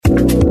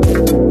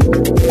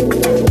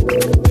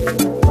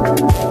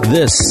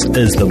This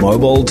is the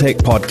Mobile Tech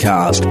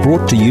Podcast,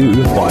 brought to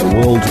you by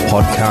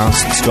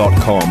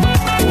worldpodcasts.com.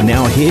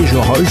 Now here's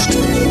your host,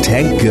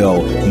 Tech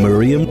Girl,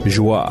 Miriam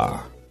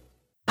Joire.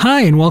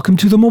 Hi, and welcome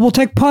to the Mobile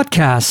Tech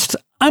Podcast.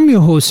 I'm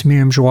your host,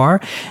 Miriam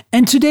Joire,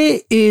 and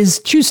today is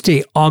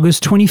Tuesday,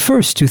 August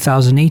 21st,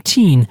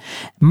 2018.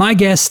 My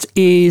guest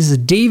is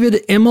David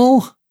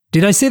Imel.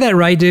 Did I say that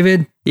right,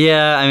 David?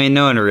 Yeah, I mean,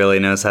 no one really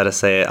knows how to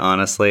say it,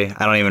 honestly.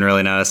 I don't even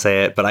really know how to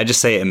say it, but I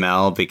just say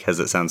Imel because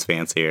it sounds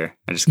fancier.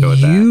 I just go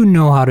with that. You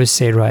know how to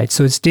say it right.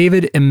 So it's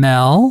David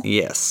Imel.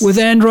 Yes. With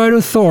Android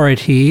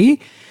Authority.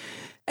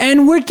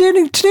 And today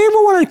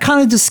we want to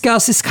kind of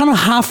discuss, it's kind of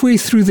halfway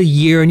through the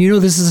year, and you know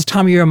this is the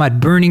time of year I'm at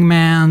Burning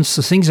Man,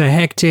 so things are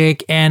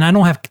hectic, and I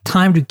don't have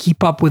time to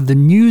keep up with the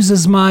news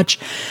as much.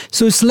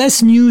 So it's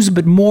less news,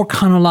 but more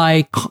kind of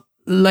like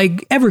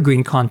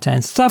evergreen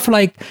content. Stuff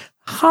like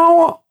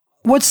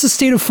what's the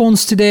state of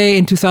phones today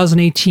in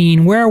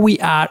 2018? Where are we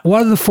at?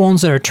 What are the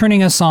phones that are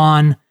turning us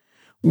on?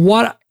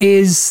 What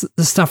is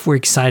the stuff we're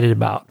excited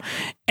about?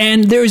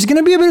 And there's going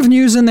to be a bit of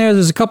news in there.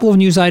 There's a couple of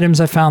news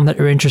items I found that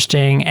are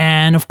interesting.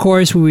 And of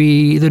course,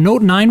 the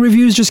Note 9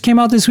 reviews just came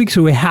out this week,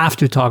 so we have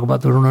to talk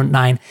about the Note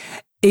 9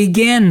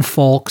 again,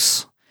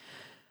 folks.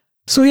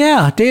 So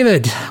yeah,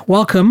 David,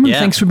 welcome. Yeah.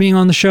 Thanks for being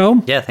on the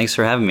show. Yeah, thanks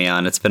for having me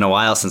on. It's been a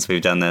while since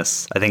we've done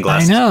this. I think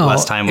last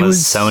time was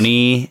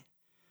Sony.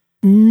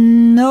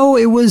 No,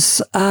 it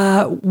was,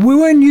 we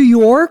were in New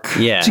York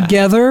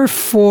together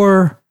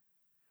for...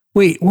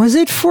 Wait, was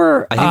it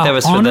for I think that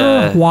was for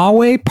the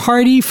Huawei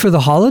party for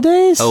the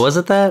holidays? Oh, was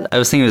it that? I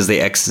was thinking it was the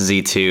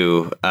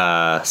XZ2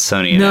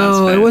 Sony announcement.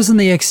 No, it wasn't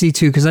the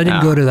XZ2 because I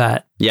didn't go to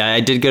that. Yeah, I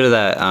did go to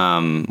that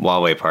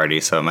Huawei party,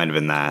 so it might have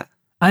been that.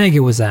 I think it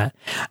was that.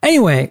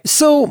 Anyway,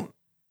 so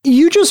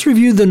you just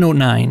reviewed the Note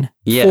 9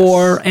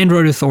 for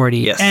Android Authority.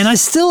 Yes. And I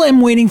still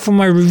am waiting for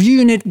my review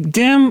unit.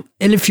 Damn.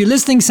 And if you're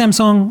listening,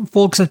 Samsung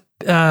folks at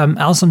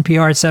Allison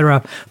PR,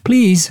 etc.,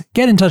 please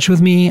get in touch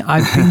with me.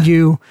 I've pinged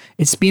you.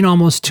 It's been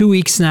almost 2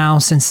 weeks now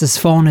since this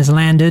phone has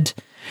landed.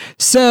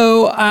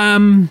 So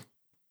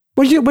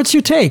what's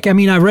your take? I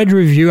mean, I read your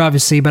review,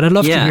 obviously, but I'd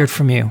love to hear it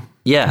from you.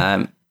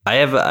 Yeah, I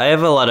have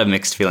a lot of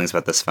mixed feelings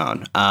about this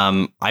phone.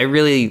 I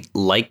really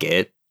like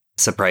it.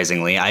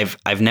 Surprisingly,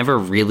 I've never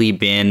really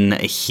been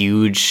a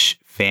huge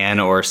fan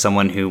or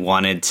someone who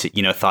wanted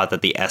to, thought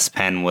that the S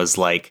Pen was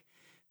like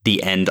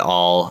the end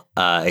all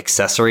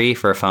accessory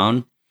for a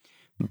phone.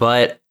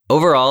 But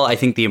overall, I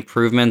think the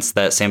improvements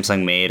that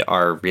Samsung made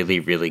are really,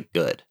 really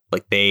good.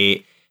 Like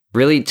they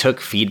really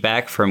took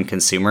feedback from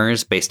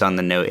consumers based on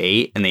the Note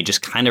 8 and they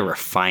just kind of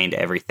refined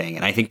everything.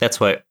 And I think that's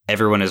what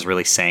everyone is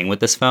really saying with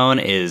this phone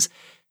is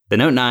the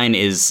Note 9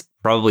 is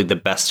probably the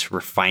best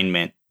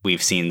refinement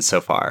we've seen so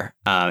far.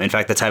 In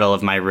fact, the title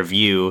of my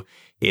review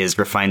is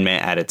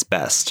Refinement at its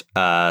Best.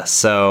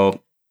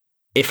 So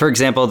if, for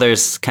example,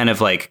 there's kind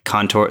of like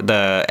contour,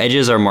 the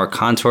edges are more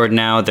contoured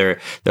now. They're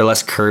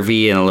less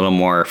curvy and a little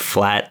more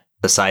flat.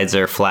 The sides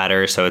are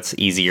flatter, so it's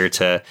easier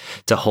to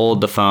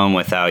hold the phone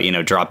without,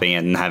 dropping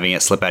it and having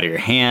it slip out of your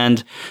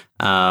hand.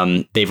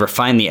 They've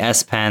refined the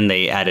S Pen.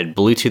 They added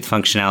Bluetooth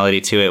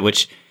functionality to it,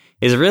 which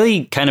is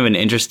really kind of an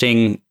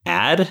interesting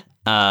add.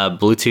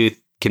 Bluetooth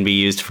can be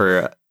used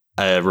for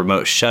a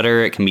remote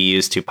shutter. It can be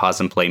used to pause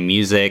and play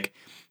music.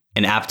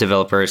 And app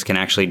developers can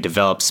actually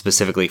develop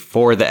specifically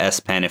for the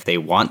S Pen if they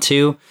want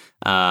to,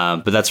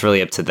 but that's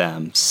really up to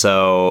them.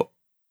 So,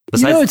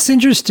 it's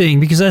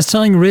interesting because I was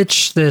telling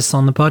Rich this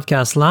on the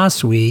podcast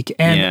last week,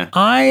 and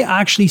I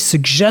actually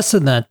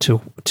suggested that to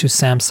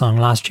Samsung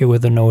last year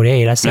with the Note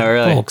 8. I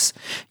said, folks,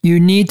 you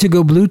need to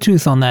go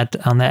Bluetooth on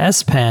the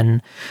S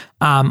Pen.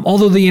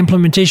 Although the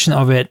implementation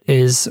of it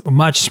is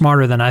much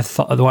smarter than I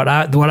thought. What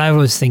I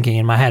was thinking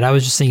in my head, I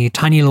was just thinking a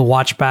tiny little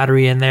watch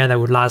battery in there that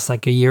would last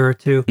like a year or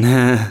two.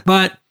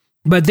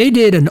 But they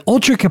did an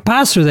ultra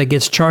capacitor that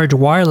gets charged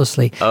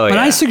wirelessly.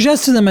 I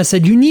suggested to them, I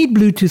said, you need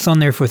Bluetooth on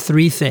there for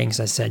three things.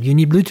 I said, you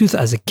need Bluetooth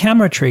as a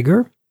camera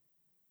trigger.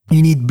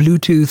 You need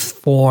Bluetooth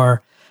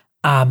for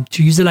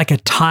to use it like a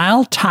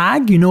tile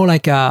tag,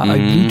 like a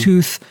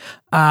Bluetooth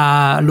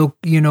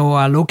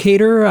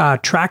locator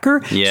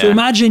tracker. So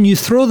imagine you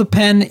throw the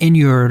pen in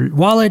your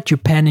wallet, your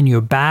pen in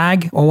your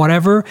bag or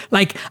whatever,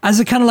 like as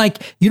a kind of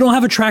like you don't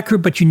have a tracker,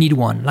 but you need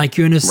one. Like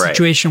you're in a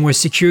situation where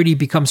security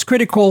becomes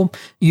critical.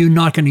 You're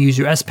not going to use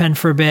your S Pen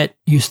for a bit.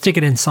 You stick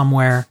it in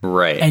somewhere,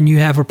 and you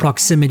have a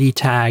proximity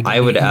tag. I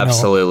would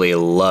absolutely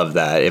love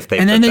that if they.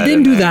 And then they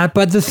didn't do that.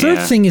 But the third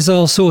thing is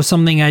also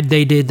something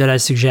they did that I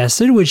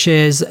suggested, which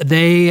is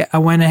they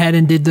went ahead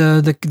and did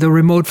the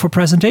remote for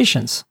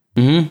presentations.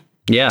 Mm-hmm.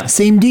 Yeah.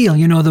 Same deal.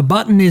 The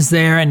button is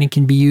there and it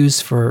can be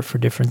used for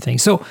different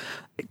things. So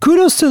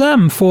kudos to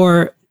them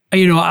for,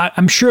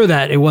 I'm sure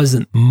that it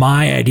wasn't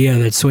my idea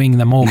that's swinging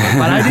them over,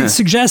 but I did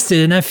suggest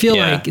it and I feel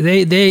like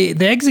they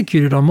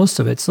executed on most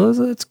of it. So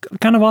it's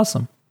kind of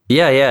awesome.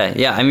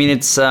 Yeah. I mean,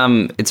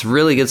 it's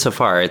really good so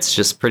far. It's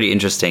just pretty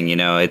interesting.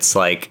 It's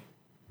like,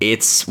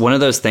 it's one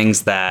of those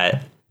things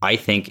that I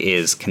think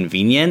is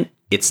convenient.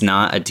 It's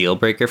not a deal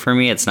breaker for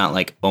me. It's not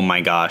like, oh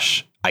my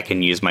gosh, I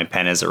can use my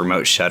pen as a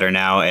remote shutter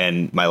now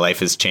and my life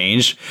has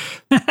changed.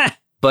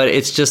 But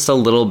it's just a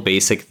little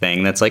basic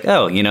thing that's like,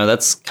 oh,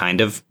 that's kind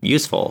of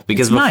useful.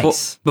 Because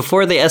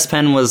before the S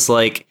Pen was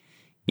like,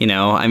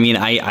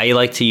 I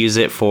like to use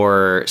it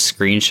for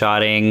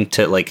screenshotting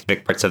to like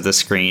pick parts of the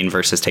screen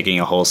versus taking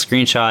a whole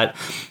screenshot.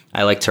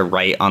 I like to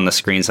write on the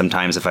screen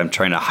sometimes if I'm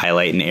trying to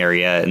highlight an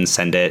area and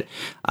send it.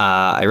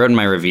 I wrote in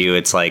my review,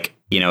 it's like,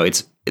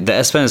 the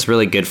S Pen is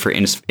really good for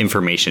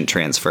information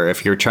transfer.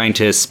 If you're trying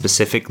to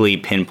specifically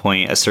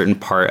pinpoint a certain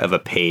part of a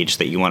page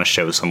that you want to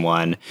show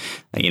someone,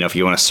 if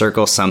you want to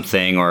circle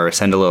something or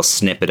send a little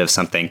snippet of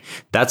something,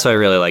 that's what I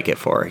really like it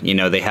for.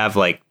 They have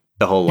like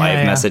the whole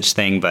live message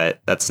thing, but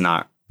that's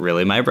not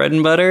really my bread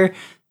and butter.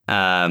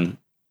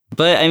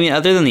 But I mean,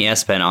 other than the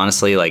S Pen,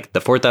 honestly, like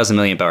the 4,000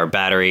 milliamp hour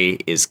battery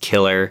is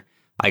killer.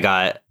 I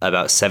got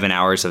about 7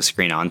 hours of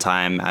screen on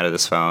time out of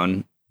this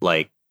phone,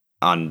 like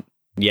on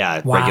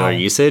regular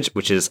usage,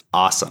 which is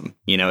awesome.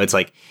 It's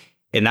like,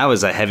 and that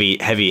was a heavy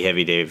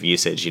day of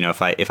usage.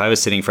 If I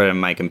was sitting in front of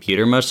my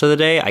computer most of the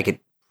day, I could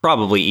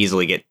probably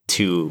easily get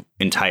 2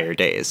 entire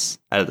days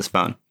out of this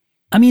phone.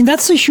 I mean,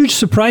 that's a huge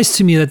surprise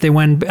to me that they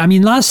went. I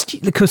mean,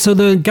 so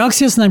the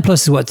Galaxy S9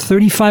 Plus is what,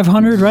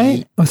 3,500,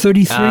 right? Or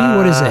 33?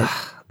 What is it?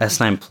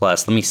 S9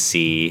 Plus. Let me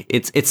see.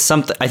 It's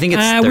something. I think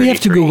it's 33. We have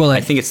to Google it.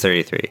 I think it's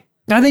 33.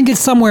 I think it's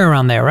somewhere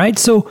around there, right?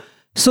 So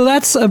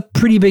that's a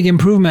pretty big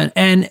improvement.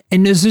 And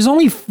there's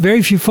only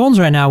very few phones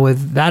right now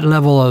with that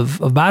level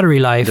of battery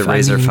life. The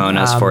Razer phone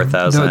has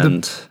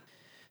 4,000.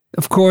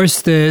 Of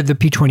course, the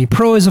P20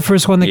 Pro is the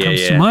first one that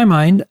comes to my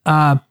mind.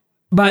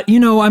 But,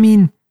 I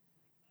mean,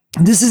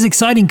 this is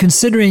exciting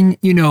considering,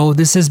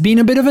 this has been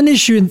a bit of an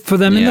issue for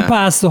them in the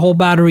past, the whole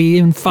battery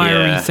and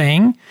fiery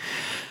thing.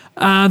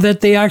 That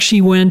they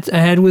actually went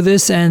ahead with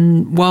this,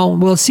 and well,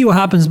 we'll see what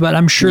happens. But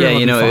I'm sure. Yeah,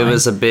 it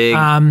was a big.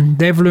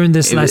 They've learned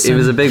this lesson. It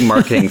was a big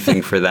marketing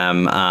thing for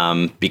them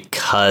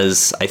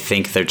because I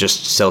think they're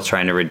just still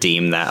trying to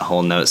redeem that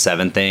whole Note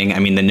 7 thing. I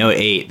mean, the Note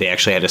 8 they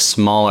actually had a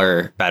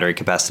smaller battery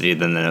capacity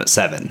than the Note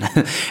 7,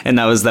 and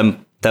that was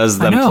them.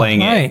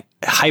 Playing it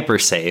hyper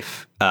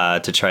safe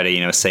to try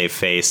to save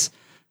face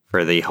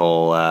for the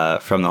whole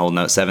from the whole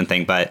Note 7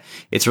 thing. But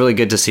it's really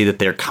good to see that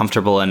they're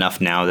comfortable enough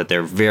now that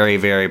they're very,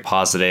 very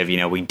positive.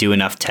 We do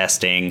enough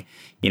testing.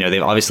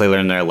 They've obviously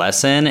learned their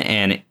lesson,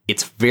 and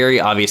it's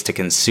very obvious to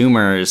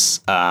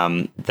consumers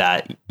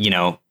that,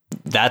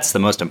 that's the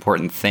most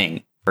important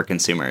thing for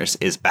consumers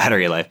is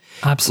battery life.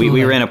 Absolutely.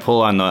 We ran a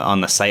poll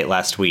on the site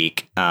last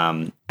week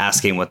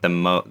asking what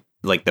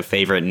the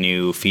favorite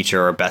new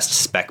feature or best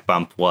spec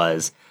bump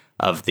was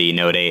of the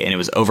Note 8, and it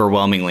was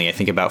overwhelmingly, I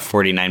think about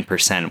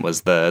 49%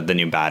 was the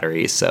new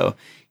battery. So,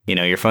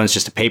 your phone's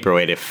just a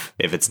paperweight if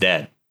it's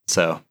dead.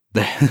 So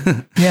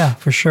yeah,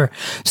 for sure.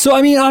 So,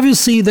 I mean,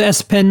 obviously the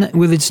S Pen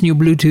with its new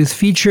Bluetooth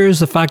features,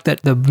 the fact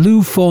that the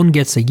blue phone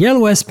gets a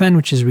yellow S Pen,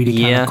 which is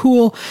really kind of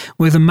cool,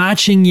 with a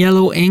matching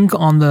yellow ink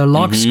on the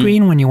lock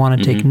screen when you want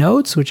to take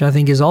notes, which I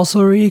think is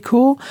also really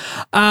cool.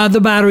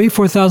 The battery,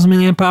 4,000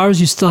 milliamp hours.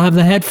 You still have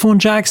the headphone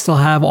jack, still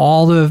have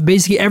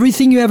basically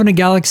everything you have in a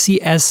Galaxy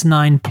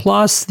S9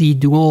 Plus, the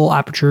dual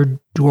aperture,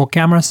 dual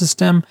camera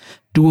system,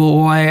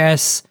 dual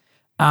OIS,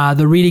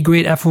 the really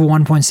great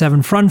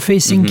f1.7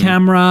 front-facing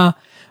camera,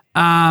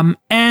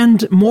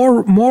 and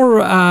more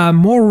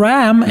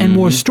RAM and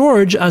more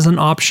storage as an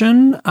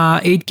option.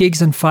 8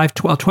 gigs and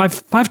 512.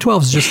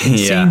 512 is just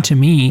insane to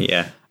me.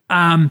 Yeah.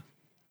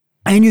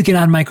 And you can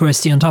add micro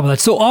SD on top of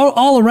that. So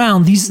all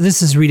around,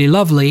 this is really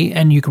lovely,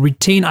 and you can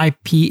retain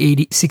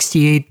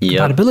IP68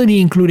 compatibility,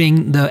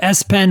 including the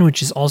S Pen,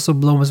 which is also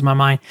blows my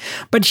mind.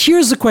 But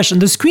here's the question: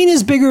 the screen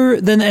is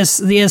bigger than the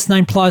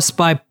S9 Plus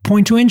by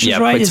 0.2 inches,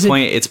 right? It's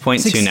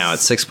 0.2 now.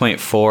 It's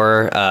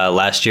 6.4.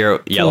 Last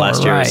year, it was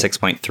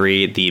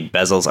 6.3. The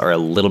bezels are a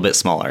little bit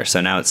smaller,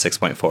 so now it's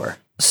 6.4.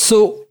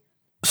 So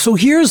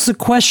here's the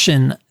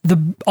question: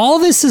 all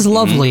this is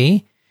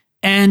lovely.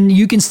 And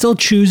you can still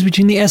choose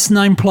between the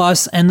S9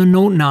 Plus and the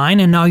Note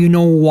 9. And now you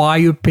know why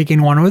you're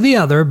picking one or the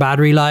other.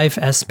 Battery life,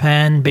 S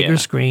Pen, bigger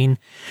screen,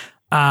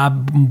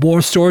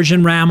 more storage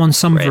and RAM on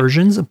some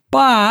versions.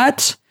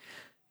 But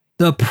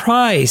the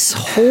price,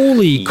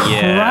 holy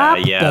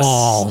crap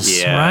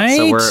balls, right?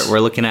 So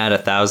we're looking at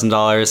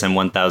 $1,000 and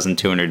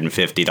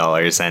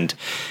 $1,250. And,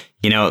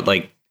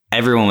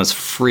 everyone was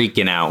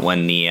freaking out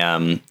when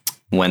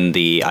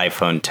the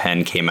iPhone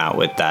 10 came out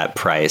with that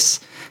price.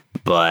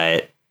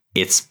 But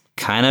it's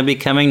kind of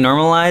becoming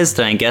normalized,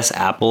 and I guess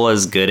Apple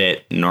is good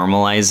at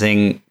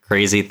normalizing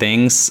crazy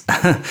things.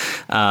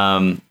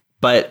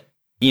 But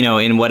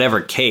in whatever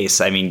case,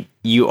 I mean,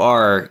 you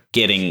are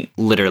getting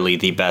literally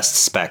the best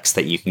specs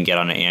that you can get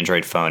on an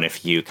Android phone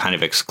if you kind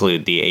of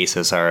exclude the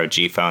Asus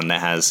ROG phone that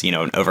has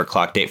an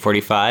overclocked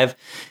 845.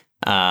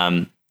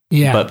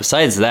 But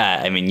besides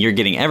that, I mean, you're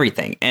getting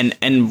everything.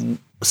 And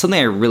something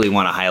I really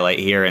want to highlight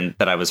here, and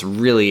that I was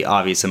really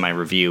obvious in my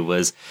review,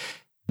 was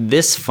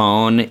this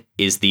phone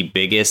is the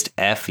biggest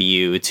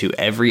FU to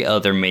every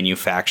other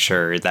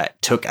manufacturer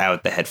that took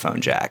out the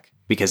headphone jack,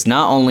 because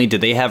not only do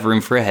they have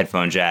room for a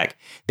headphone jack,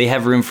 they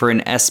have room for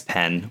an S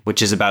Pen,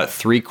 which is about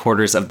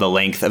 3/4 of the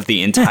length of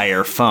the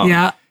entire phone.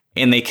 Yeah.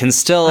 And they can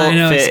still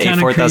fit a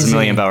 4,000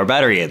 milliamp hour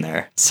battery in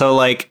there. So,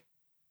 like,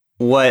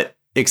 what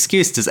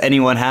excuse does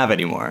anyone have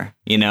anymore,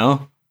 you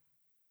know?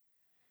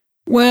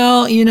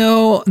 Well,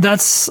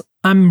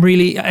 I'm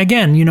really,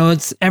 again,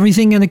 it's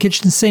everything in the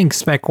kitchen sink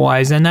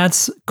spec-wise, and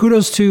that's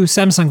kudos to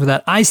Samsung for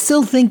that. I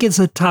still think it's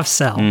a tough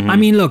sell. I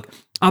mean, look,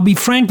 I'll be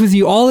frank with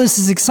you, all this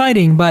is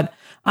exciting, but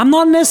I'm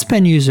not an S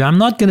Pen user. I'm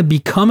not going to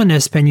become an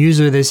S Pen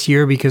user this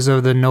year because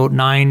of the Note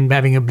 9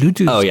 having a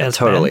Bluetooth Oh, yeah, S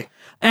Pen. totally.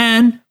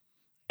 And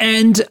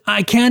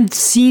I can't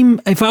seem,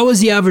 if I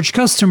was the average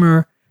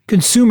consumer,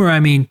 I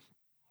mean,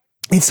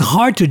 it's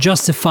hard to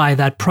justify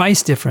that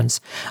price difference.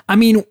 I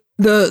mean,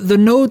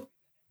 the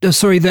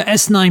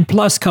S9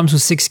 Plus comes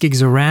with 6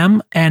 gigs of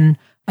RAM and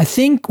I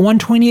think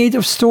 128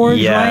 of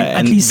storage, right?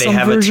 At least they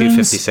have versions. A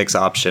 256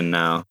 option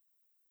now.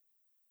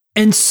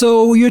 And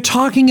so you're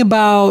talking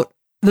about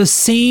the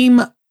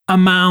same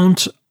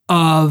amount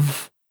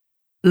of,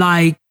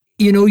 like,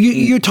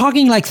 you're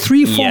talking like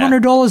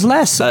 $300-$400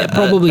 less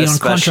probably on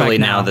contract especially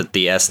now that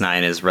the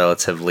S9 is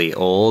relatively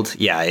old.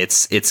 Yeah,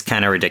 it's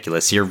kind of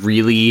ridiculous. You're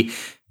really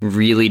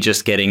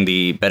just getting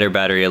the better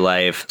battery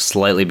life,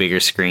 slightly bigger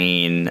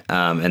screen,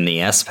 and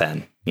the S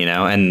Pen.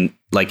 And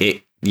like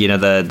it,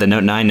 the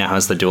Note 9 now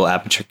has the dual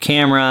aperture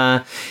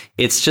camera.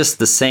 It's just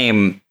the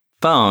same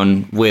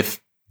phone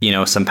with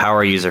some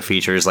power user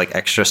features like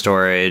extra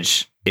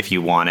storage if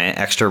you want it,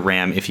 extra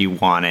RAM if you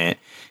want it.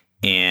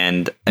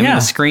 And I mean,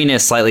 the screen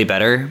is slightly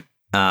better.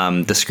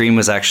 The screen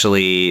was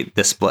actually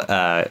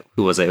display.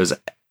 Who was it? Was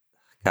it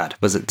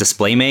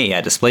DisplayMate?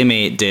 Yeah,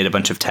 DisplayMate did a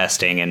bunch of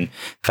testing and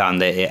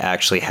found that it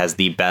actually has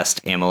the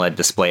best AMOLED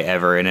display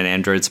ever in an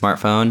Android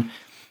smartphone.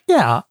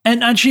 Yeah,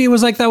 and actually it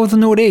was like that with the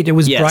Note 8. It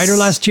was brighter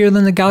last year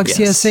than the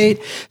Galaxy S8.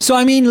 So,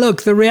 I mean,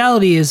 look, the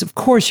reality is, of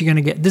course, you're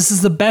going to get, this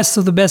is the best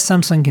of the best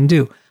Samsung can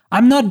do.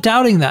 I'm not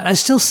doubting that. I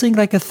still think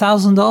like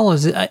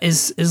 $1,000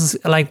 is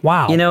like,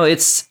 wow.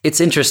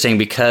 It's interesting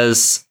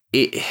because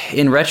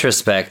in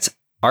retrospect,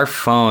 our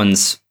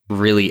phones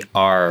really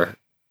are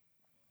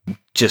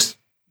just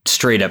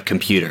straight up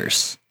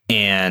computers,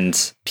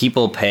 and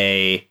people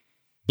pay,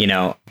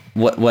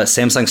 what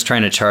Samsung's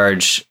trying to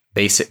charge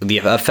basically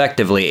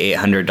effectively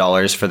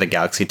 $800 for the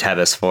Galaxy Tab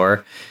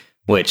S4,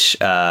 which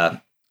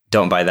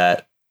don't buy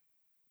that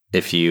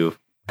if you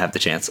have the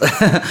chance.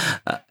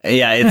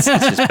 Yeah, it's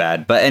just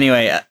bad. But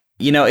anyway,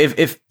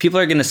 if people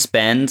are going to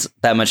spend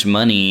that much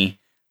money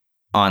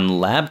on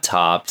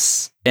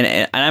laptops,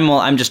 and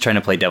I'm just trying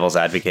to play devil's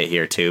advocate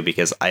here too,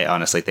 because I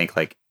honestly think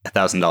like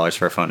 $1,000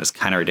 for a phone is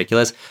kind of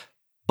ridiculous.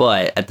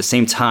 But at the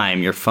same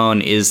time, your phone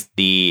is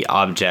the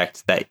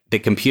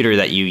computer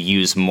that you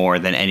use more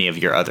than any of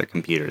your other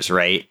computers,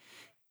 right?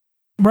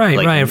 Right,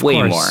 like, right, of way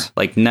course. more,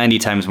 like 90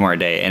 times more a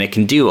day, and it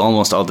can do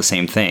almost all the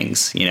same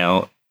things,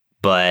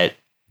 but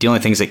the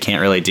only things it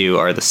can't really do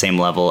are the same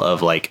level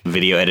of like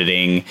video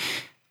editing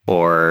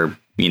or,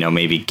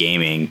 maybe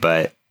gaming,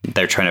 but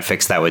they're trying to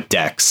fix that with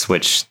DeX,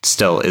 which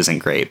still isn't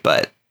great,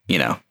 but,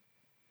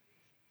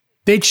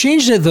 They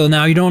changed it though.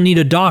 Now you don't need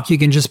a dock. You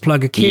can just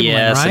plug a cable in,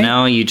 right? So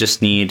now you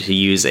just need to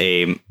use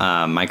a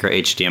micro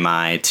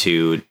HDMI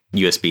to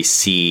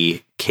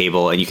USB-C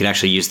cable, and you can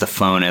actually use the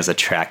phone as a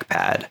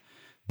trackpad,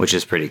 which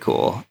is pretty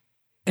cool.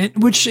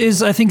 Which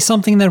is, I think,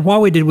 something that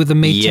Huawei did with the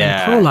Mate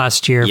 10 Pro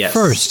last year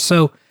first.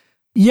 So,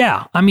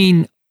 yeah, I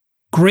mean,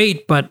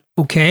 great, but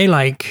okay,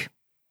 like,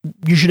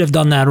 you should have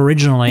done that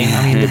originally.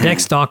 I mean, the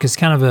DeX dock is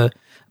kind of a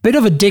bit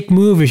of a dick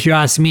move, if you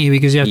ask me,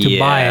 because you have to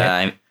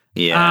buy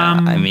it.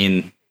 I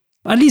mean...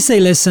 At least they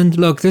listened.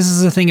 Look, this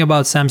is the thing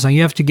about Samsung.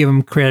 You have to give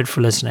them credit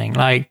for listening.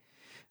 Like,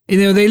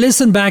 they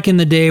listened back in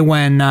the day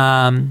when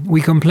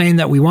we complained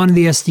that we wanted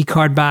the SD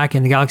card back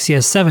in the Galaxy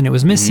S7. It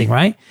was missing,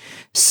 right?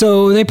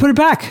 So they put it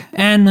back.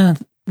 And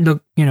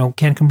look,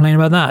 can't complain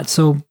about that.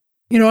 So,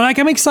 like,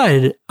 I'm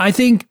excited. I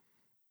think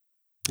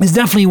it's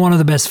definitely one of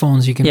the best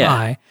phones you can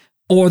buy.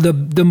 Or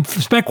the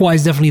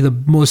spec-wise, definitely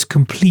the most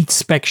complete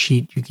spec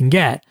sheet you can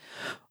get.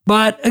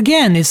 But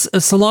again,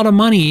 it's a lot of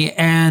money,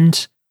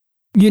 and...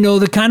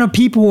 the kind of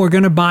people who are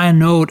going to buy a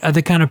Note are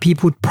the kind of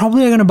people who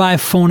probably are going to buy a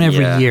phone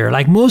every year.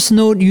 Like most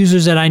Note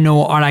users that I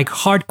know are like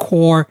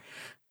hardcore.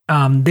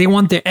 They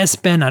want their S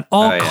Pen at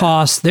all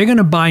costs. They're going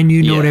to buy a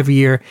new Note every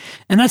year.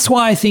 And that's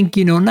why I think,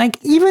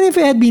 like even if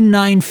it had been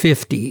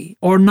 $950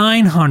 or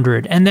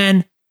 $900, and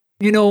then,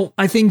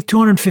 I think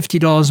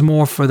 $250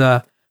 more for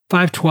the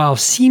 512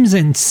 seems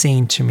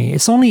insane to me.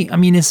 It's only,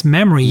 it's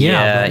memory.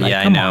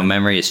 I know.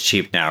 Memory is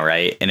cheap now,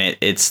 right? And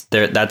it's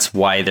there. That's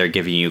why they're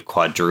giving you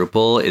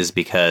quadruple, is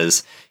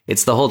because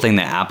it's the whole thing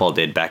that Apple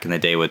did back in the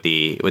day with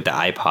the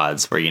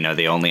iPods, where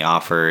they only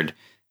offered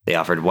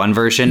one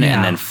version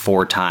and then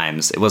 4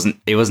 times. It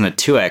wasn't a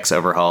 2x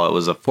overhaul. It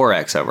was a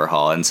 4x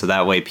overhaul, and so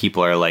that way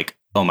people are like,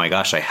 oh my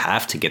gosh, I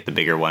have to get the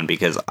bigger one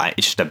because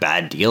it's just a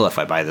bad deal if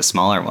I buy the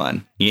smaller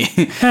one.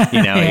 Even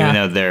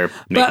though they're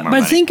making more money.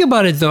 But think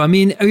about it though. I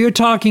mean, you're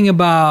talking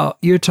about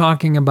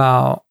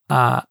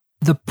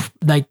the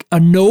like a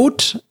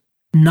Note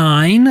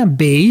 9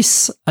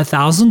 base,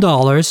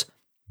 $1,000,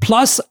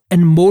 plus a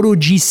Moto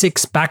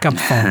G6 backup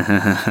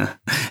phone.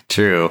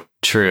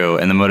 True.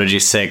 And the Moto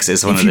G6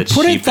 is one of the cheapest. If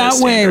you put it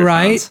that way,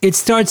 right, phones. It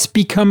starts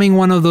becoming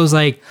one of those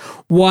like,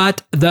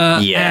 what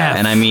the F?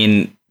 And I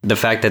mean, the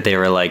fact that they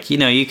were like,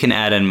 you can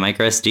add a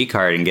micro SD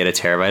card and get a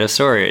terabyte of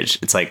storage.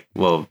 It's like,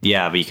 well,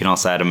 yeah, but you can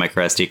also add a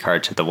micro SD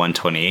card to the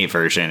 128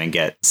 version and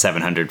get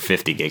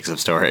 750 gigs of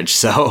storage.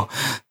 So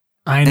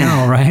I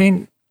know,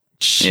 right?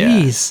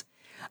 Jeez. Yeah.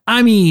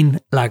 I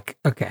mean,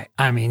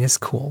 it's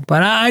cool,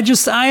 but I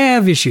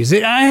have issues.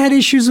 I had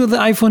issues with the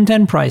iPhone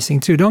 10 pricing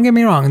too. Don't get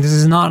me wrong. This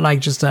is not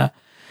like it's a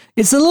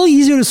little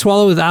easier to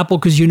swallow with Apple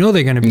because they're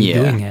going to be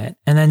doing it.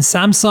 And then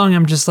Samsung,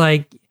 I'm just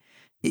like,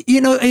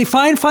 I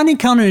find it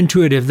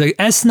counterintuitive. The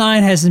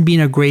S9 hasn't been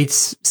a great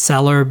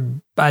seller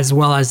as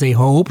well as they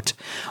hoped,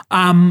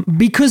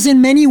 because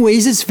in many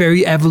ways it's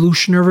very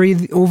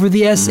evolutionary over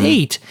the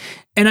S8.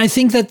 And I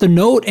think that the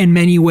Note, in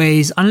many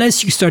ways,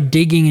 unless you start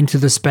digging into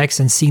the specs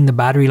and seeing the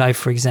battery life,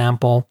 for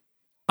example,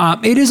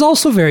 it is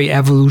also very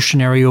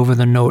evolutionary over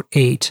the Note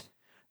 8,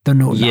 the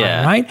Note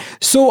 9, right?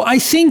 So I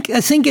think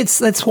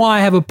that's why I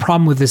have a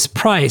problem with this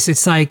price.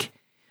 It's like,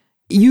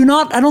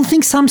 I don't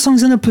think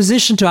Samsung's in a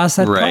position to ask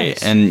that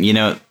price. Right. And,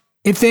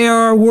 if they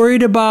are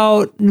worried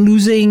about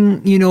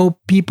losing,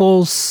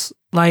 people's,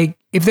 like,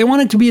 if they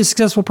want it to be a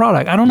successful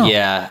product, I don't know.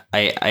 Yeah,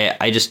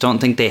 I just don't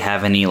think they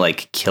have any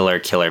like killer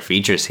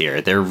features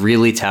here. They're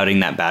really touting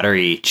that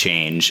battery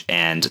change,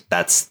 and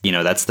that's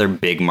their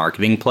big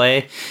marketing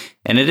play,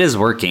 and it is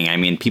working. I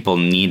mean, people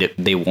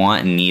they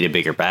want and need a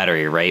bigger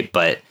battery, right?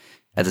 But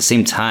at the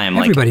same time,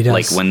 everybody does.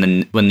 Like when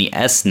the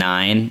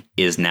S9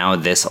 is now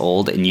this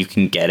old and you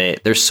can get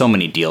it, there's so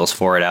many deals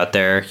for it out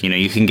there.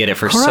 You can get it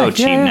for so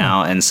cheap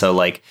now, and so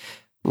like,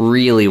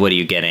 really, what are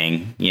you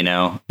getting?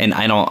 And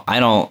I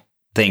don't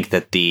think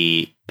that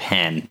the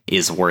pen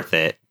is worth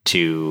it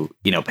to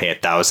pay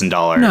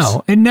 $1,000.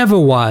 No, it never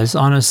was,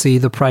 honestly,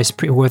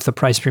 worth the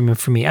price premium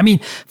for me. I mean,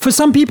 for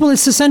some people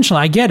it's essential.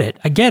 I get it.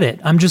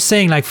 I'm just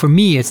saying, like, for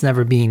me it's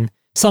never been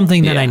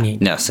something that I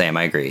need. No, same.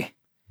 I agree,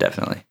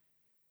 definitely.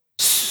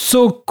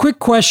 So, quick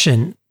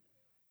question.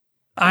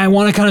 I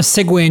want to kind of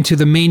segue into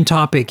the main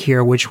topic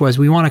here, which was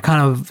we want to kind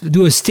of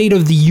do a state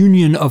of the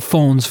union of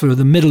phones for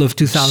the middle of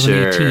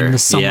 2018, the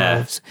summer.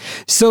 Yeah.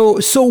 So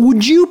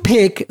would you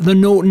pick the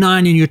Note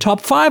 9 in your top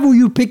 5, or would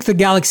you pick the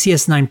Galaxy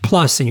S9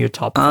 Plus in your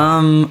top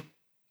 5?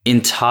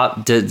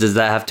 Does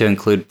that have to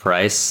include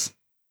price?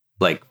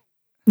 Like,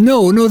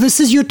 No, this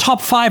is your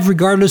top 5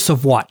 regardless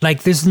of what.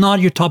 Like, this is not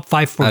your top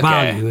 5 for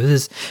value.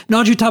 This is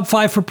not your top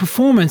 5 for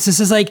performance. This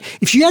is like,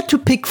 if you had to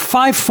pick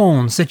 5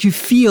 phones that you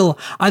feel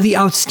are the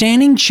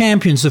outstanding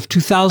champions of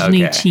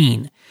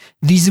 2018,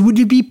 these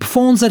would be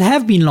phones that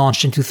have been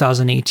launched in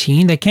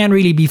 2018. They can't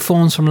really be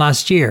phones from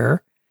last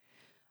year.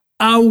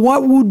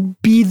 What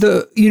would be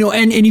the,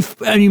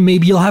 and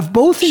maybe you'll have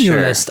both in your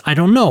list. I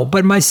don't know.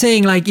 But by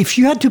saying, like, if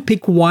you had to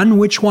pick one,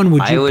 which one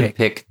would you pick? I would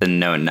pick the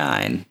Note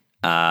 9.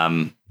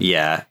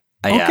 Yeah,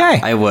 I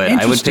would.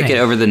 I would pick it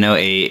over the Note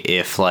 8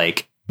 if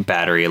like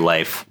battery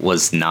life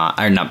was not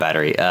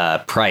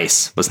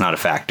price was not a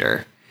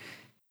factor.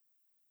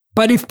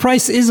 But if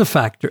price is a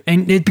factor,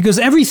 and because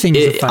everything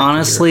is a factor,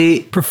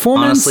 honestly,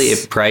 performance. Honestly,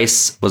 if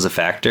price was a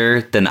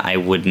factor, then I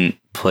wouldn't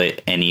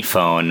put any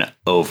phone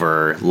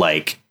over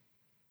like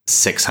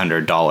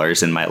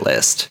 $600 in my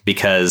list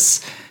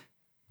because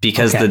the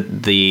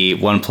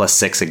OnePlus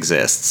 6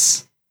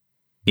 exists.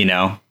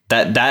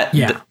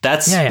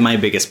 That's my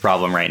biggest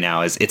problem right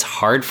now. Is it's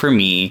hard for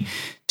me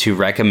to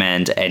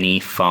recommend any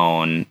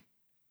phone.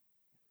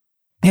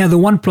 Yeah, the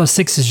OnePlus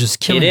 6 is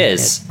just killing it. It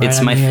is.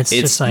 Right? It's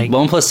just like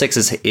OnePlus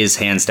 6 is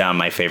hands down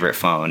my favorite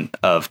phone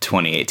of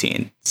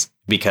 2018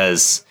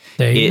 because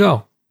there you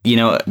go.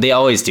 They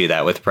always do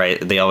that with price.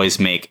 They always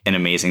make an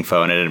amazing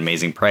phone at an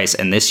amazing price.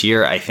 And this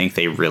year, I think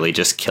they really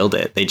just killed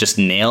it. They just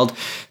nailed.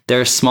 There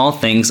are small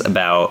things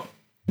about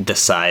the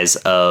size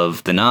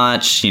of the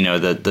notch,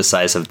 the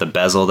size of the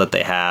bezel that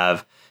they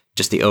have,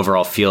 just the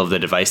overall feel of the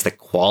device, the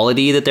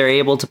quality that they're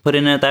able to put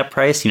in at that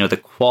price, the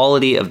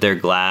quality of their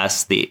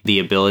glass, the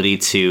ability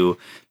to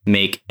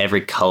make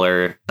every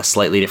color a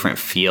slightly different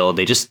feel.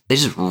 They just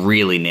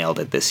really nailed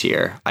it this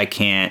year. I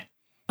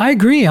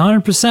agree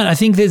 100%. I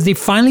think they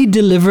finally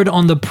delivered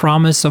on the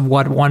promise of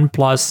what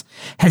OnePlus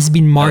has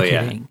been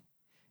marketing.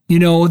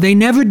 They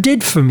never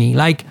did for me.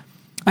 Like,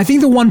 I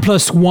think the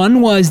OnePlus 1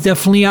 was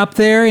definitely up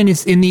there in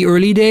the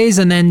early days,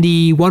 and then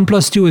the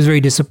OnePlus 2 was very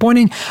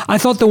disappointing. I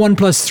thought the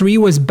OnePlus 3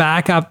 was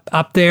back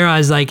up there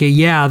as like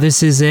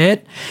this is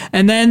it.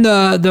 And then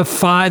the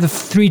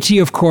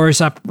 3T, of course,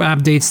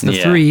 updates the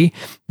 3.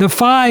 The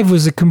 5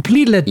 was a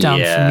complete letdown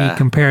for me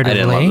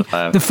comparatively. I didn't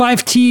love the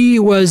 5T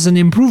was an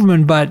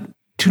improvement, but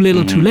too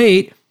little, too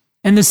late.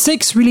 And the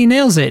 6 really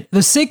nails it.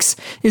 The 6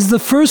 is the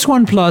first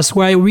OnePlus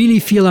where I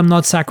really feel I'm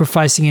not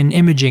sacrificing in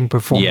imaging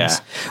performance,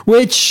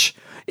 which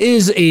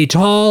is a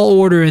tall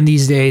order in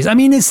these days. I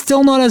mean, it's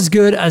still not as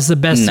good as the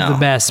best of the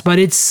best, but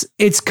it's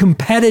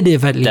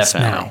competitive at least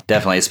now.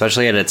 Definitely,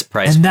 especially at its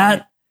price and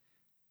point.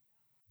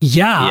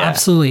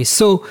 absolutely.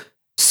 So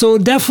So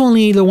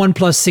definitely the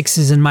OnePlus 6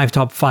 is in my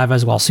top 5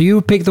 as well. So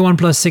you pick the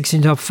OnePlus 6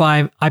 in top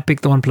 5. I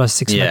pick the OnePlus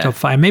 6 in my top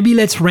 5. Maybe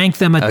let's rank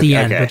them at the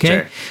end, okay?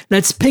 Sure.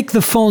 Let's pick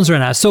the phones right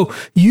now. So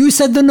you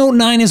said the Note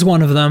 9 is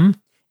one of them,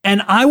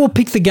 and I will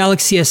pick the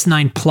Galaxy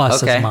S9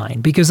 Plus as mine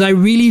because I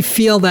really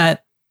feel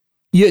that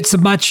it's a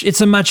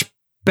much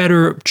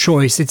better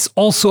choice. It's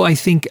also, I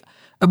think,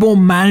 a more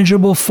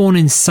manageable phone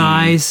in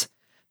size.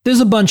 There's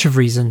a bunch of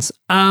reasons.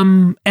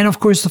 And of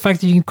course, the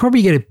fact that you can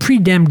probably get a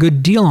pretty damn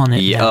good deal on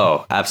it. Yeah.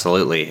 Oh,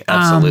 absolutely.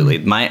 Absolutely.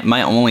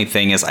 My only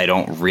thing is I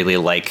don't really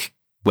like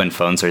when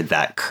phones are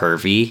that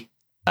curvy.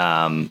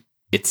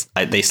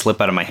 They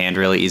slip out of my hand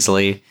really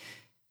easily.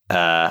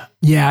 Yeah,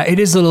 it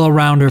is a little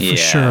rounder for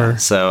sure.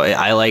 So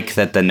I like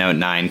that the Note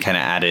 9 kind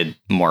of added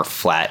more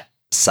flat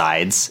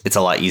sides. It's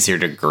a lot easier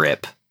to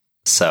grip.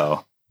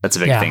 So that's a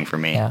big thing for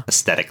me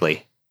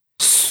aesthetically.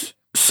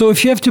 So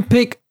if you have to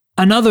pick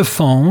another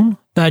phone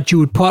that you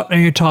would put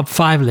on your top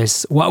 5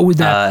 list, what would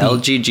that be?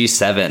 LG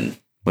G7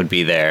 would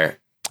be there.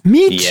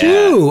 Me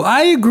too.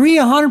 I agree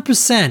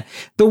 100%.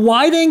 The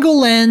wide angle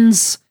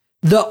lens,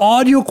 the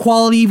audio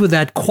quality with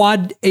that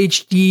quad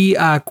HD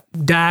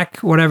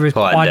DAC, whatever.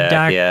 Quad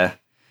DAC.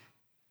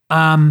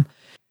 Yeah.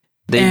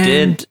 They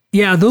did.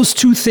 Yeah, those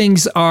two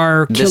things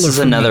are killer. This is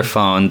another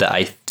phone that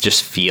I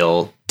just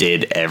feel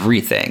did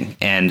everything.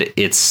 And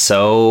it's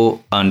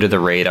so under the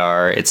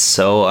radar. It's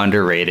so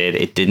underrated.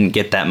 It didn't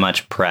get that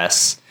much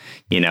press.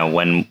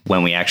 When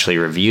we actually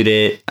reviewed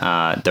it,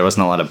 there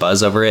wasn't a lot of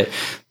buzz over it.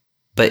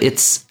 But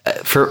it's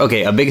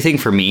a big thing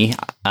for me.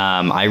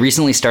 I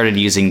recently started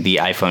using the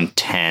iPhone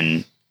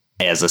 10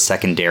 as a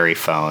secondary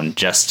phone,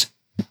 just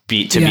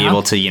be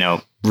able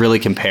to, really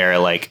compare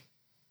like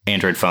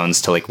Android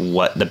phones to like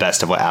what the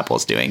best of what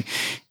Apple's doing.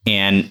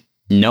 And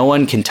no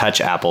one can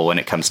touch Apple when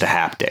it comes to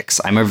haptics.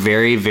 I'm a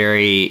very,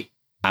 very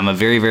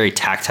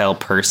tactile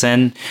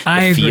person.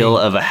 The feel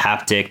of a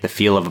haptic, the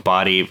feel of a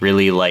body,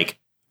 really like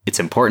it's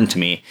important to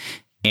me.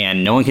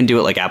 And no one can do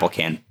it like Apple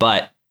can.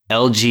 But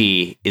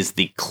LG is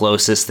the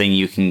closest thing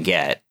you can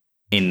get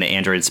in the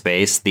Android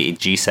space. The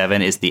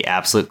G7 is the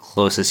absolute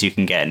closest you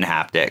can get in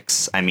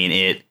haptics. I mean,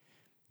 it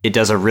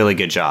does a really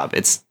good job.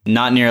 It's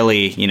not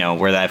nearly,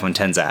 where the iPhone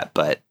 10's at,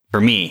 but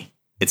for me,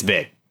 it's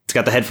big. It's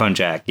got the headphone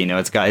jack,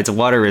 it's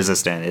water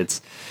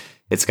resistant.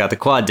 It's got the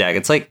quad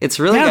DAC. It's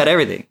really got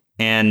everything.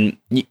 And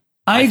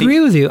I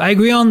agree with you. I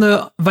agree on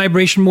the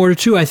vibration motor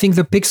too. I think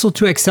the Pixel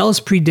 2 XL is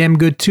pretty damn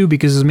good too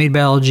because it's made by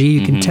LG.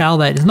 You can tell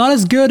that it's not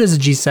as good as a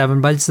G7,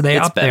 but it's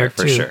up there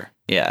too. For sure.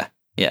 Yeah.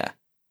 Yeah.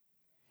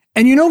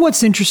 And you know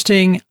what's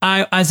interesting?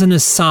 As an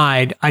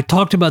aside, I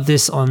talked about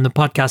this on the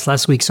podcast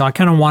last week, so I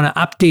kind of want to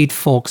update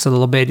folks a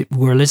little bit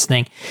who are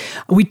listening.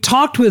 We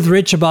talked with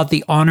Rich about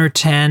the Honor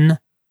 10,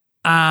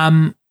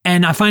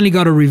 and I finally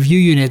got a review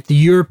unit, the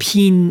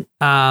European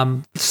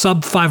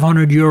sub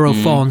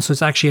 €500 phone. So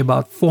it's actually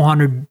about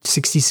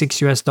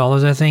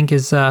 $466 I think,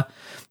 is at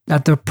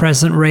the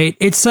present rate.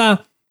 It's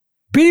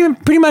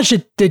pretty much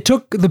they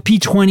took the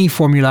P20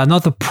 formula,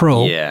 not the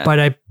Pro, but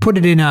I put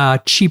it in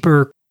a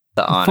cheaper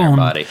the Honor phone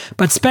body.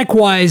 But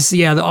spec-wise,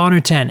 the Honor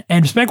 10.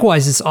 And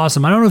spec-wise, it's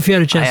awesome. I don't know if you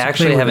had a chance to play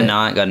with it. I actually have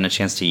not gotten a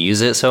chance to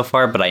use it so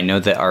far, but I know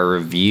that our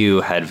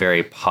review had a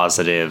very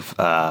positive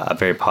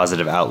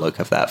outlook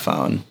of that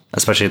phone,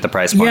 especially at the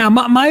price point. Yeah,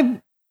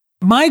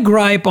 my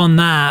gripe on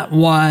that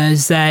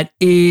was that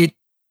it's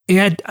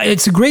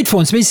a great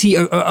phone. It's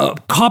basically a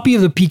copy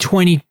of the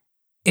P20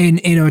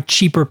 in a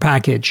cheaper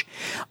package.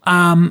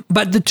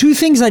 But the two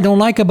things I don't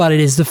like about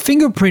it is the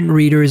fingerprint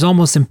reader is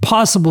almost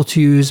impossible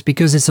to use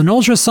because it's an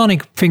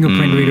ultrasonic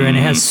fingerprint reader and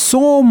it has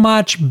so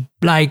much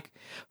like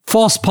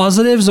false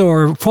positives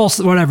or false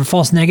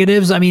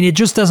negatives. I mean, it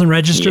just doesn't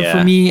register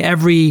for me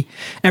every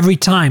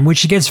time,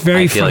 which gets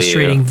very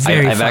frustrating.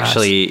 I've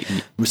actually,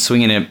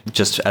 swinging it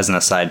just as an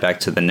aside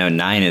back to the Note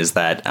 9 is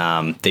that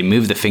they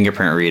moved the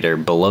fingerprint reader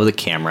below the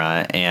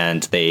camera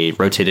and they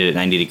rotated it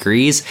 90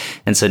 degrees.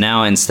 And so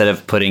now instead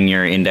of putting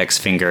your index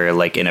finger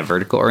like in a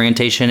vertical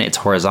orientation, it's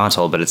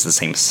horizontal, but it's the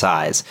same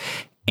size.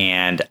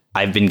 And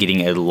I've been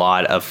getting a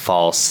lot of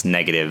false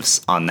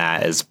negatives on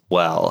that as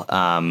well.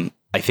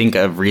 I think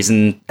a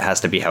reason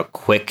has to be how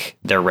quick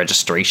their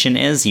registration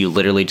is. You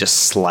literally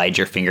just slide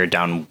your finger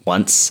down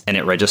once and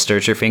it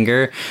registers your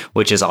finger,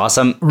 which is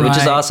awesome. Right. Which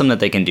is awesome that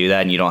they can do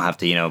that and you don't have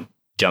to,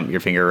 jump your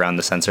finger around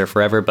the sensor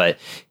forever. But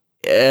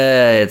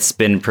it's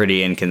been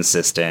pretty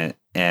inconsistent.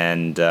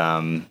 And,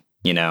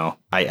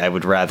 I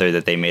would rather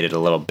that they made it a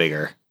little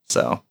bigger.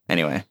 So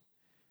anyway.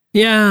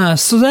 Yeah,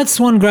 so that's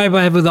one gripe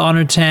I have with the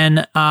Honor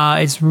 10.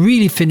 It's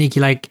really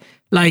finicky,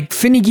 like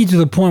finicky to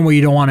the point where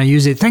you don't want to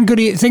use it.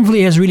 Thankfully,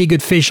 it has really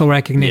good facial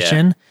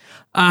recognition.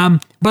 Yeah.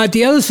 But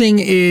the other thing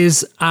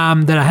is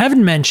that I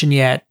haven't mentioned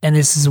yet, and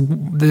this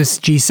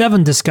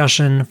G7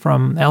 discussion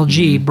from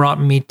LG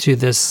brought me to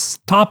this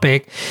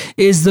topic,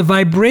 is the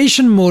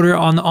vibration motor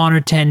on the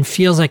Honor 10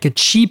 feels like a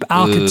cheap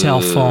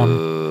Alcatel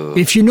phone.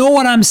 If you know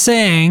what I'm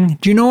saying,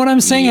 do you know what I'm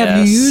saying? Yes,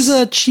 have you used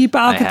a cheap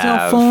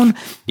Alcatel phone?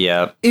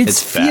 Yeah, it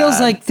feels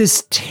like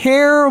this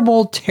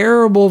terrible,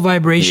 terrible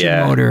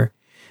vibration motor.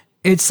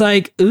 It's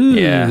like, ooh.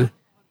 Yeah.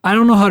 I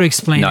don't know how to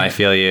explain No, it. I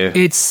feel you.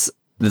 It's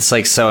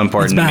like so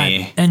important to bad.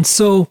 me.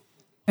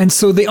 And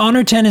so the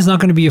Honor 10 is not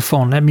going to be a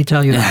phone. Let me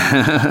tell you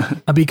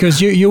that. Because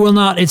you will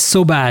not. It's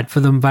so bad for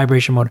the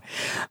vibration motor.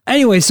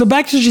 Anyway, so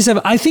back to the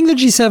G7. I think the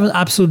G7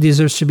 absolutely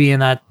deserves to be in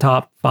that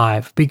top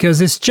 5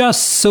 because it's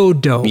just so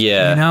dope.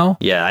 Yeah. You know?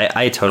 Yeah,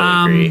 I totally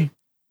agree.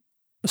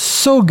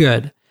 So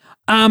good.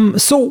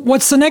 So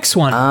what's the next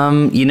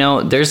one?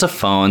 There's a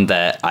phone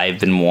that I've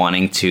been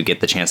wanting to get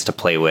the chance to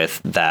play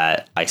with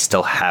that I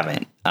still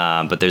haven't.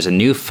 But there's a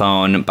new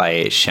phone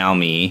by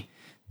Xiaomi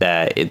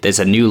there's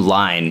a new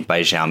line by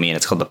Xiaomi, and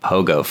it's called the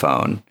Pogo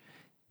phone.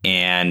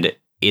 And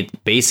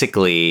it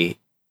basically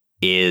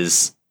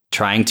is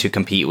trying to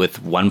compete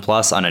with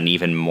OnePlus on an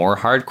even more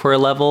hardcore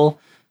level.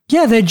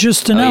 Yeah, they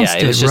just announced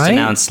it was just right?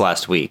 announced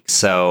last week.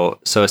 So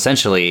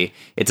essentially,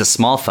 it's a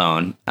small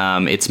phone.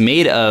 It's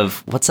made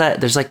of, what's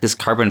that? There's like this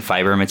carbon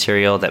fiber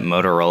material that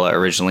Motorola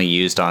originally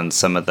used on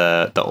some of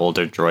the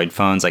older Droid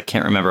phones. I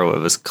can't remember what it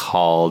was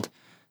called.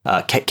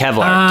 Kevlar.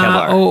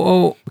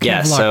 Kevlar,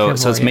 Yeah, so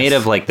it's made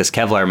of like this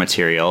Kevlar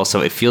material,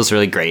 so it feels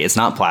really great. It's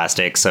not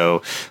plastic,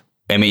 so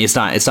I mean it's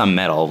not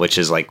metal, which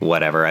is like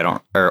whatever.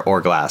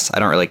 Or glass. I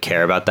don't really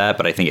care about that,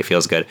 but I think it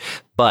feels good.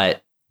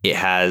 But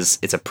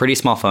it's a pretty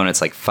small phone.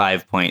 It's like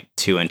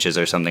 5.2 inches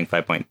or something,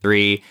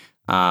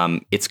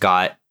 5.3. It's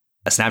got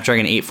a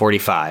Snapdragon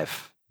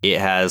 845. It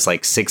has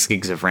like 6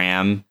 gigs of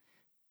RAM,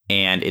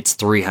 and it's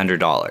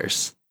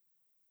 $300.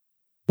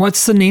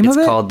 What's the name of it?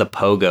 It's called the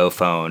Pogo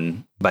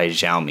phone by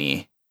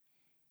Xiaomi.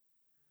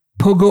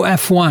 Pogo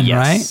F1,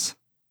 yes.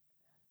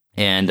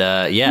 Right?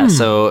 And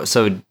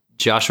so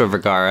Joshua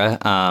Vergara,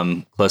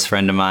 close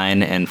friend of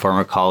mine and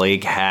former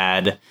colleague,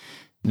 had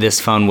this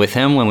phone with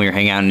him when we were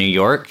hanging out in New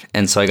York,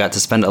 and so I got to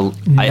spend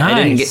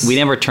Nice. we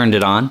never turned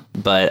it on,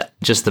 but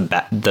just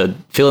the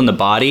feel in the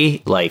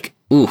body, like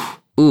ooh,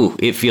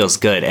 it feels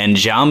good. And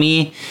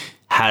Xiaomi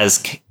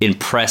has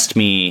impressed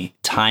me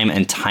time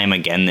and time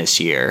again this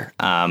year.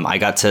 I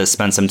got to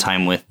spend some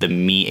time with the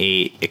Mi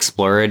 8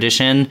 Explorer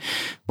Edition,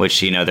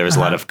 which, there was a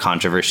lot of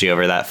controversy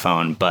over that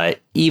phone. But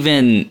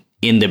even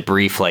in the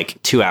brief,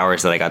 2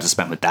 hours that I got to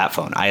spend with that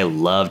phone, I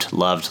loved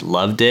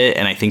it.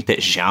 And I think that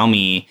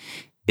Xiaomi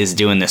is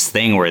doing this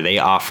thing where they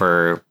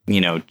offer,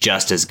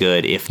 just as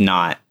good, if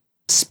not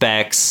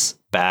specs,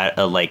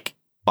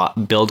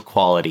 build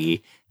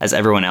quality as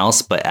everyone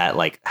else, but at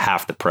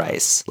half the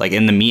price.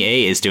 In the Mi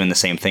 8 is doing the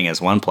same thing as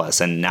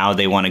OnePlus, and now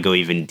they want to go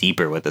even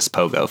deeper with this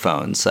Pogo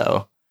phone.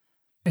 So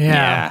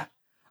yeah.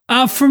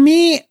 For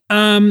me,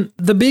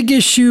 the big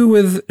issue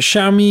with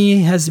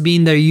Xiaomi has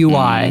been the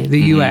UI,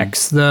 the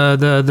UX,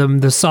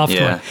 the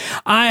software. Yeah.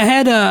 I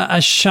had a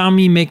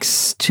Xiaomi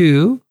Mix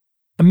 2,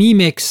 a Mi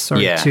Mix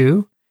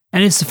 2.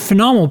 And it's a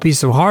phenomenal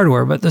piece of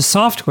hardware, but the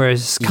software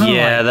is kind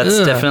of that's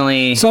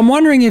definitely. So I'm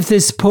wondering if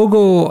this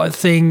Pogo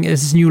thing,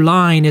 this new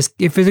line, if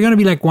it's going to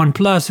be like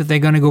OnePlus, if they're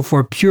going to go for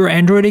a pure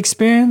Android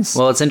experience.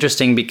 Well, it's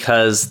interesting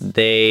because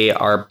they're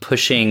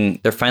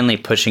finally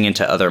pushing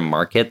into other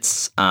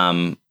markets.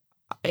 I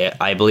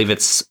believe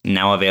it's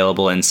now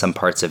available in some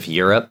parts of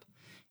Europe.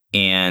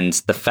 And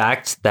the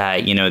fact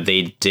that,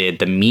 they did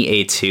the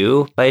Mi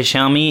A2 by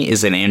Xiaomi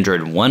is an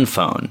Android One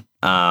phone.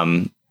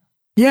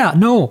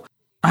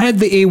 I had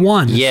the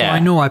A1, yeah. So I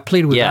know I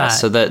played with that. Yeah,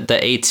 so the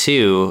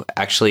A2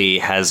 actually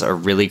has a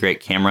really great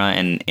camera,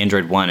 and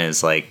Android One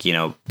is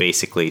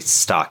basically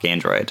stock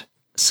Android.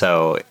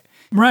 So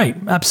right,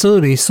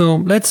 absolutely. So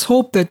let's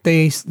hope that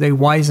they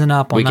wisen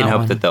up on that. We can hope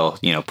one. that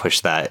they'll push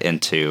that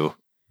into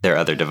their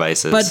other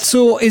devices. But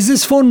so is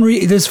this phone?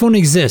 This phone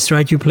exists,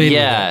 right? You played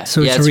with it,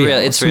 so it's real.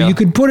 It's real. You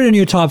could put it in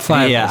your top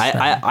 5.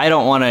 Yeah, I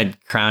don't want to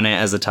crown it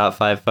as a top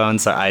 5 phone,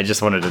 so I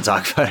just wanted to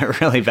talk about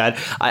it really bad.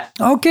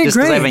 Okay, just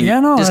great. Just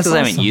because I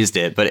haven't awesome. used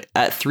it, but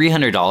at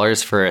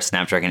 $300 for a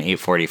Snapdragon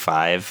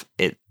 845,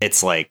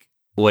 it's like,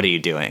 what are you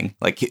doing?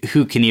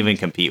 Who can even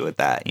compete with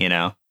that?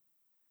 Yeah,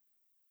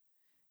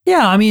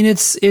 I mean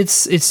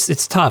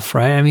it's tough,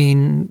 right? I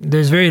mean,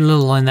 there's very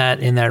little in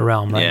that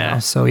realm right now.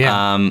 So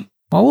yeah.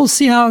 Well, we'll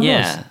see how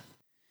it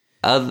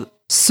goes.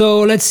 So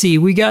let's see.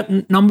 We got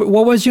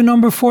what was your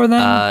number 4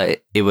 then?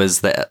 It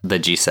was the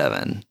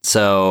G7.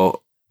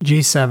 So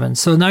G7.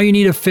 So now you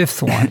need a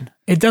 5th one.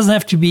 It doesn't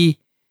have to be.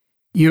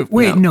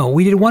 No.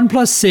 We did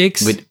OnePlus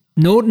 6,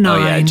 Note 9.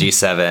 Oh yeah,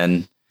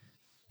 G7.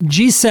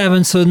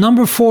 G7. So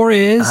number 4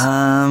 is.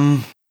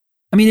 I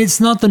mean, it's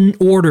not the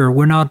order.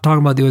 We're not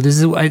talking about the order.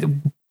 This is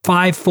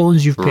 5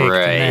 phones you've picked.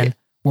 Right. And then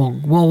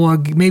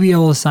well, maybe I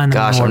will assign them.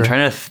 Gosh, in order. I'm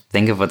trying to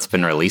think of what's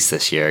been released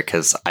this year,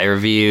 because I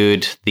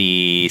reviewed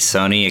the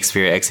Sony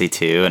Xperia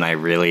XE2, and I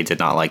really did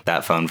not like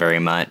that phone very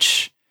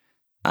much.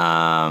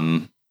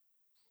 So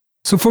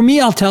for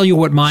me, I'll tell you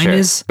what mine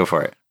is. Go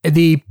for it.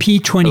 The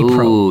P20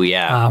 Pro. Ooh,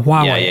 yeah.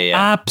 Huawei. Yeah.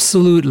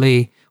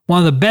 Absolutely. One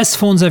of the best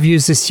phones I've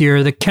used this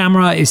year. The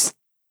camera is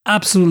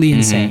absolutely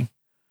insane.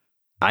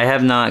 I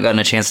have not gotten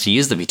a chance to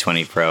use the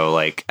P20 Pro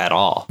at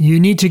all. You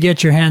need to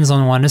get your hands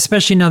on one,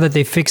 especially now that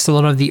they fixed a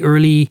lot of the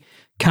early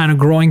kind of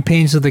growing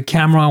pains of the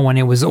camera when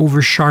it was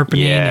over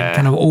sharpening and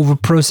kind of over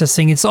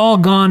processing. It's all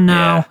gone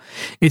now. Yeah.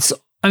 It's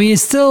I mean,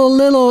 it's still a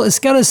little, it's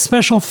got a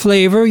special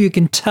flavor. You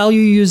can tell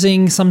you're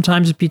using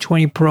sometimes a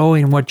P20 Pro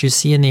in what you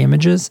see in the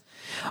images.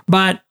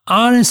 But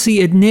honestly,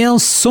 it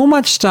nails so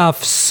much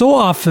stuff so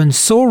often,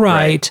 so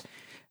right.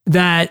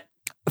 That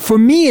for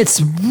me,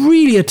 it's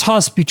really a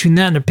toss between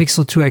that and the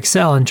Pixel 2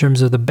 XL in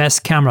terms of the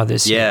best camera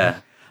this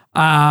year.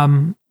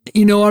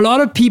 You know, a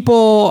lot of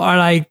people are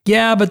like,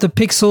 yeah, but the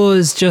Pixel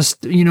is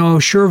just, you know,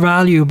 sure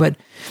value. But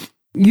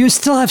you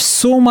still have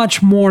so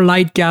much more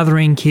light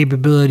gathering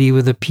capability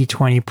with the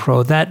P20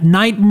 Pro. That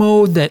night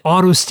mode that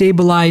auto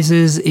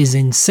stabilizes is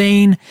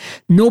insane.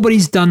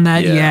 Nobody's done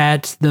that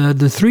yet.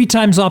 The 3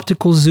 times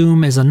optical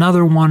zoom is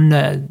another one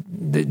that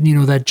you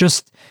know that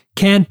just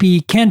can't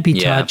be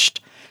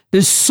touched.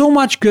 There's so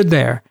much good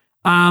there.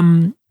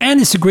 And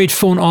it's a great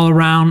phone all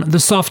around. The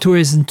software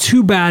isn't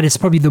too bad. It's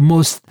probably the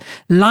most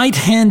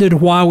light-handed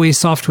Huawei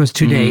software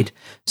to date.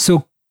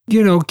 So,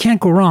 you know, can't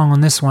go wrong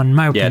on this one, in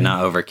my opinion. Yeah,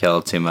 not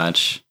overkill too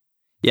much.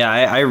 Yeah,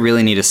 I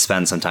really need to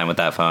spend some time with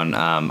that phone.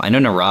 I know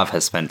Narav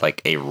has spent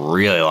like a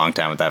really long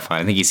time with that phone.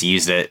 I think he's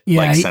used it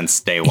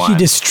since day one. He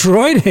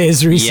destroyed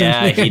his recently.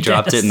 Yeah, he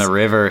dropped it in the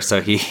river, so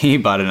he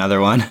bought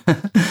another one.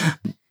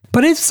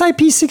 But it's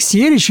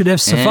IP68, it should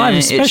have survived,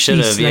 especially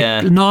it should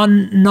have,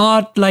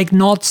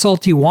 not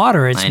salty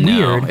water. It's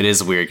weird. It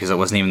is weird because it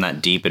wasn't even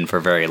that deep and for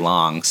very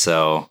long.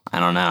 So I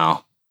don't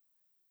know.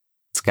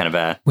 It's kind of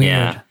bad.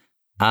 Weird.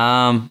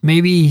 Yeah.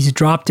 Maybe he's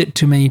dropped it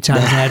too many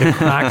times and had a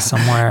crack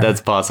somewhere.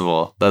 That's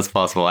possible.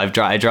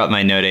 I dropped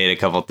my Note 8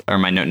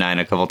 my Note 9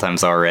 a couple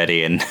times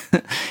already, and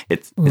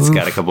it's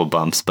got a couple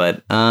bumps.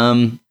 But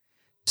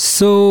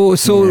So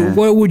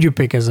what would you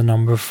pick as a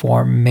number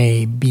 4?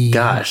 Maybe.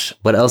 Gosh,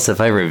 what else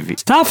have I reviewed?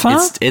 It's tough,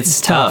 huh?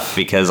 It's tough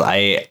because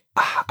I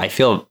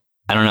feel,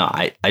 I don't know,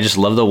 I just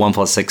love the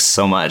OnePlus 6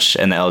 so much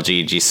and the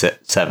LG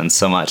G7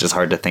 so much. It's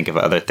hard to think of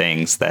other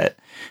things that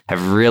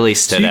have really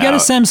stood out. So you got a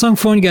Samsung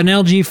phone, you got an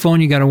LG phone,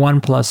 you got a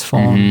OnePlus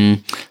phone.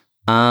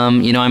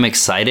 Mm-hmm. You know, I'm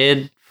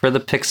excited for the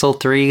Pixel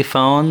 3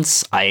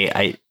 phones.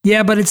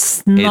 Yeah, but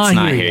it's not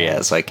here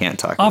yet, so I can't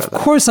talk about that.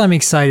 Of course I'm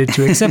excited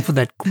too, except for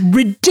that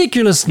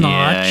ridiculous notch.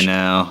 Yeah, I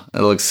know.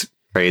 It looks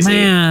crazy.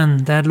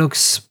 Man, that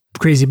looks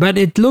crazy. But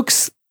it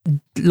looks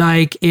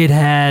like it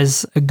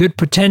has a good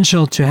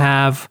potential to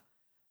have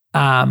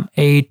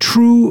a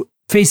true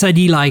Face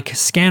ID-like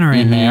scanner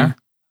in there.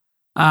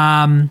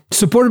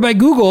 Supported by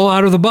Google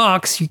out of the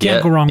box. You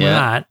can't go wrong with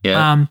that.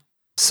 Yeah.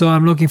 So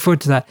I'm looking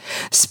forward to that.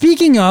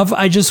 Speaking of,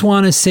 I just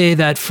want to say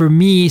that for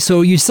me,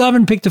 so you still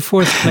haven't picked a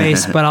 4th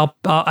place, but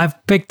I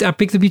picked the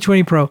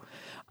P20 Pro.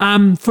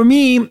 For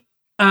me,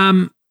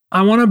 I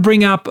want to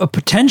bring up a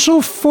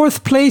potential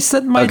 4th place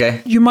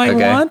that you might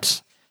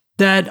want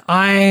that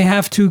I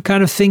have to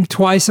kind of think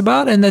twice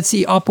about, and that's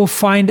the Oppo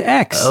Find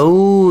X.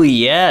 Oh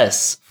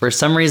yes, for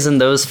some reason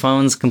those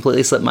phones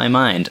completely slipped my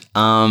mind.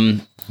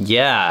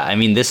 Yeah, I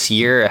mean this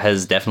year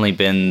has definitely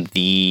been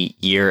the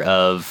year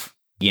of,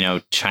 you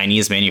know,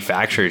 Chinese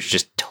manufacturers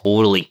just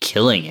totally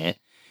killing it.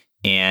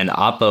 And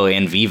Oppo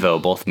and Vivo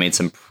both made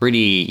some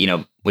pretty, you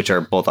know, which are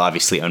both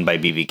obviously owned by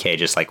BBK,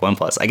 just like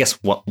OnePlus. I guess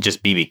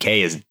just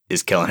BBK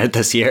is killing it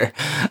this year.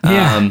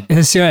 Yeah,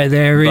 that's right.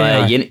 They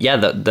really are.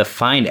 The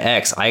Find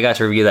X, I got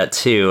to review that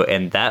too,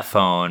 and that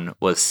phone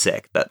was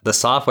sick. The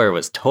software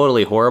was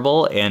totally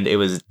horrible, and it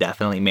was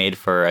definitely made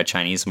for a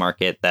Chinese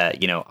market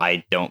that, you know,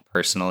 I don't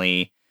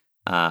personally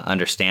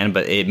understand,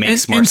 but it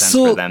makes more sense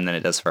for them than it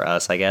does for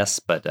us, I guess.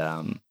 But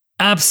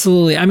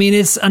absolutely, I mean,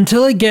 it's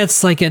until it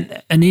gets like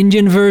an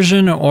Indian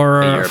version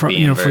or for the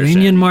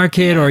Indian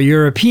market or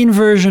European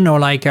version or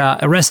like a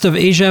rest of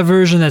Asia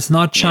version that's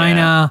not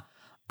China.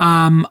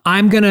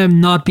 I'm gonna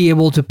not be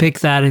able to pick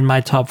that in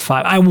my top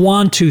 5. I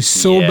want to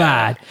so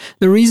bad.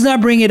 The reason I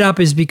bring it up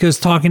is because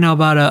talking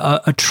about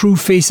a true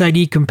Face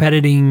ID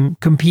competing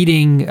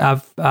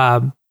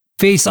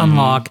face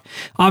unlock.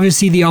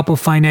 Obviously, the Oppo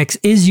Find X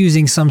is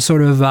using some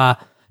sort of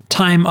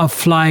time of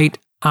flight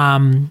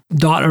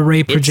dot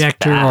array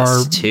projector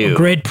or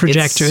grid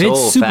projector.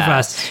 It's super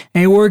fast.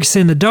 And it works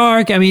in the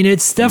dark. I mean,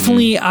 it's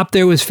definitely up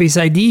there with Face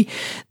ID.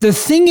 The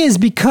thing is,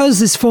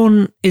 because this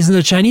phone isn't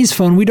a Chinese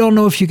phone, we don't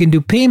know if you can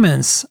do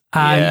payments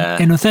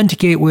and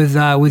authenticate with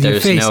your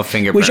face. No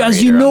fingerprint which,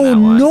 as you know,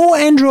 no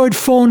Android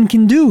phone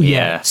can do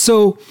yet.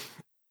 So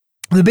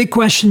the big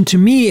question to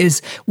me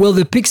is, will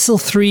the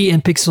Pixel 3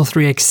 and Pixel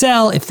 3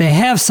 XL, if they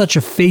have such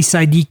a Face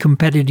ID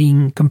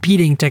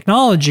competing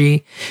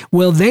technology,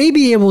 will they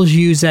be able to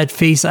use that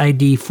Face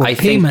ID for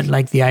payment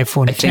like the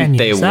iPhone 10 I think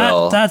they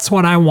will. That's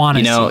what I want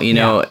to see. You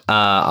know,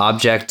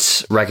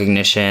 object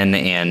recognition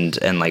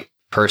and like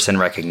person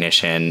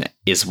recognition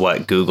is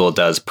what Google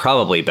does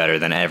probably better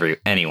than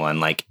anyone.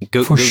 Like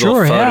Google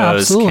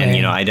Photos can,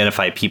 you know,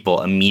 identify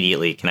people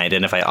immediately, can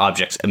identify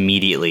objects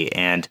immediately,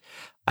 and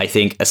I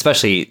think,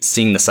 especially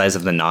seeing the size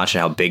of the notch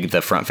and how big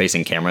the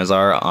front-facing cameras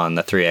are on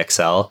the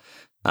 3XL,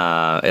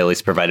 at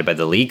least provided by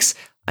the leaks,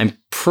 I'm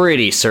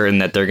pretty certain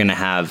that they're going to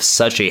have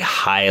such a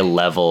high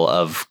level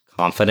of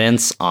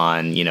confidence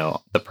on, you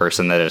know, the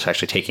person that it's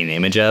actually taking an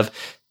image of,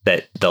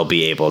 that they'll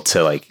be able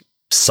to like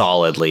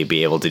solidly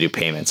be able to do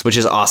payments, which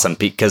is awesome.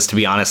 Because to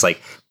be honest,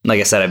 like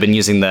I said, I've been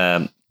using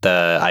the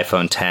the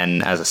iPhone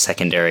 10 as a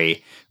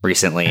secondary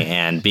recently,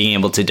 and being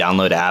able to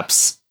download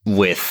apps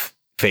with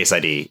Face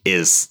ID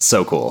is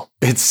so cool.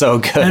 It's so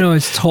good. I know,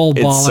 it's total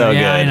baller. It's so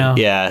yeah, good. I know.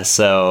 Yeah,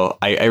 so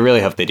I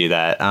really hope they do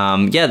that.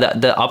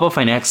 The Oppo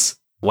Find X,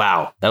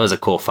 wow, that was a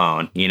cool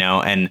phone,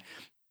 and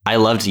I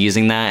loved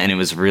using that, and it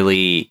was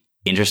really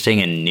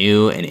interesting and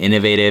new and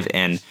innovative.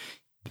 And,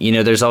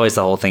 there's always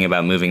the whole thing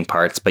about moving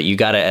parts, but you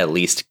got to at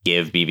least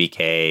give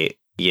BBK,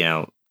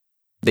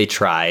 they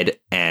tried,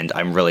 and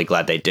I'm really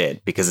glad they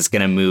did, because it's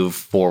going to move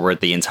forward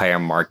the entire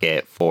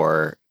market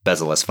for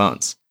bezel-less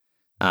phones.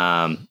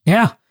 Yeah,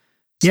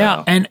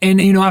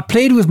 and I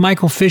played with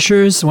Michael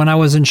Fisher's when I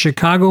was in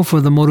Chicago for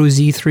the Moto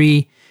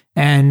Z3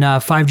 and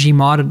 5G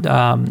mod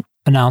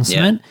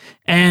announcement,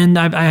 and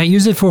I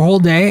used it for a whole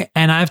day,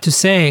 and I have to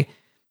say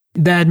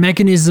that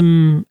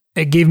mechanism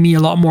gave me a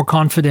lot more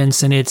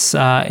confidence in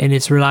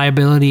its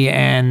reliability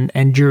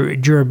and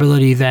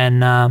durability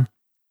than I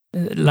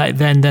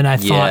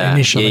thought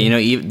initially.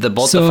 Yeah,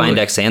 both the Find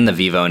X and the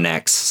Vivo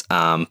Nex,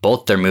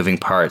 both their moving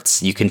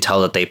parts, you can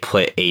tell that they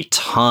put a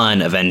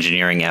ton of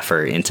engineering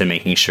effort into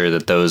making sure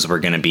that those were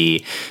going to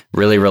be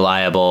really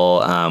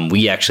reliable.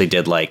 We actually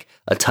did like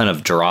a ton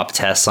of drop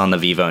tests on the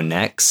Vivo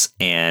Nex,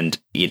 and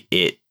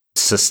it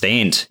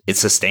sustains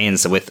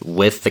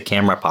with the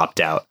camera popped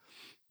out.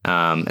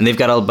 And they've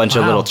got a bunch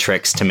of little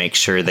tricks to make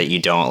sure that you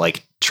don't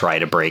like try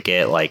to break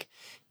it. Like,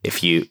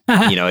 if you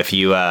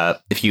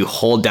if you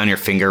hold down your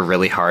finger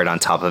really hard on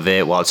top of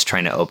it while it's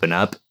trying to open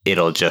up,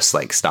 it'll just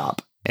like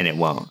stop, and it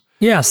won't.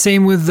 Yeah,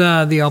 same with the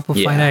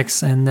Oppo Find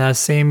X, and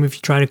same if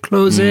you try to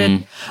close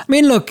it. I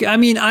mean, look,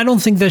 I don't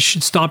think that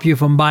should stop you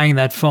from buying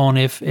that phone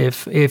if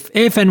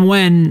and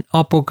when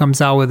Oppo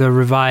comes out with a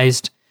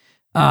revised,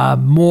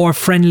 more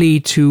friendly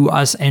to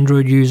us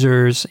Android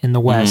users in the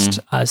West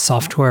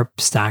software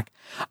stack.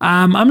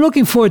 I'm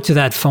looking forward to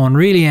that phone,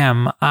 really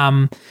am.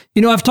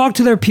 I've talked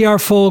to their PR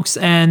folks,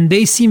 and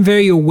they seem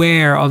very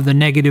aware of the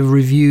negative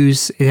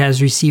reviews it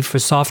has received for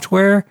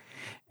software.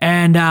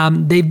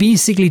 And they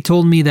basically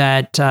told me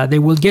that they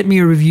will get me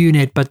a review in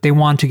it, but they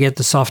want to get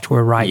the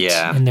software right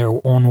in their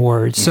own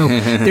words. So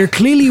they're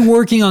clearly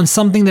working on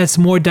something that's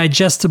more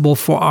digestible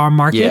for our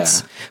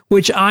markets,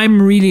 which I'm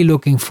really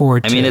looking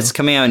forward to. I mean, it's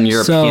coming out in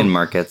European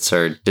markets,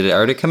 or did it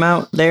already come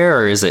out there,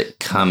 or is it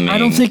coming? I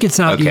don't think it's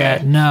out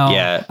yet, no.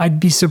 Yeah. I'd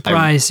be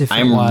surprised if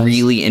it was. I'm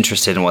really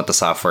interested in what the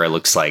software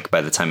looks like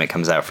by the time it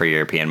comes out for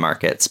European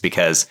markets,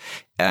 because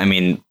I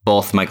mean,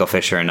 both Michael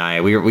Fisher and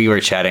I, we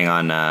were chatting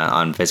on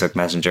Facebook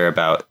Messenger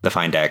about the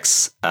Find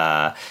X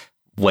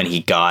when he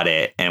got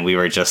it, and we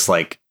were just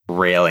like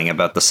railing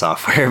about the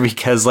software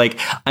because like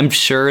I'm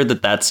sure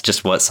that that's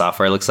just what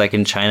software looks like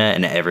in China,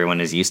 and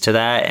everyone is used to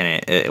that,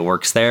 and it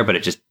works there, but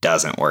it just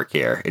doesn't work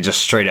here. It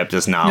just straight up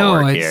does not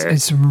work here.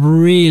 It's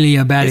really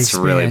a bad experience. It's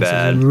really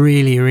bad. It's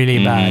really,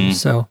 really bad.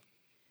 So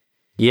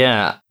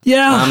yeah.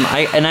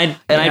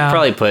 I'd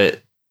probably put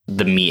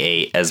the Mi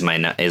 8 as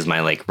my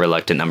like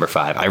reluctant number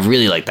 5. I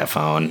really like that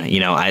phone.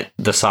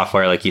 The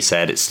software, like you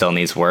said, it still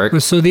needs work.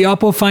 So the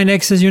Oppo Find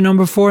X is your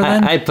number 4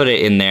 then? I'd put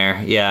it in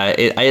there. Yeah,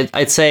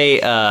 I'd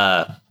say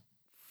 4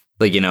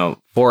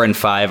 and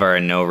 5 are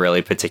in no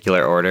really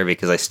particular order,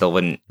 because I still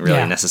wouldn't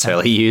really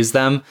necessarily use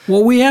them.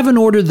 Well, we haven't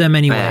ordered them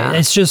anyway.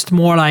 It's just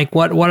more like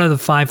what are the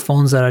 5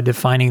 phones that are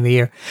defining the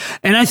year?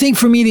 And I think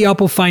for me, the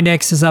Oppo Find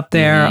X is up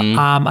there.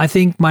 I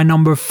think my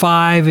number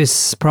 5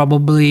 is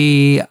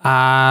probably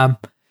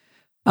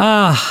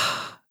it's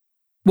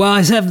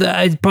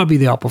probably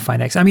the Oppo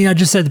Find X. I mean, I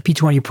just said the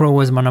P20 Pro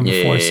was my number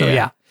 4, so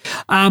yeah.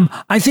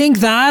 I think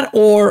that,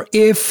 or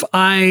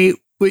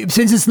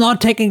since it's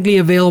not technically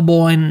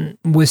available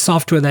with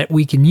software that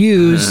we can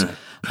use,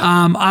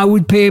 I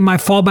would pay, my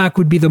fallback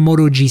would be the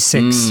Moto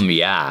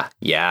G6.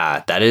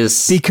 Yeah, that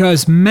is,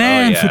 because for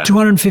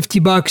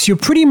 $250, you're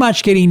pretty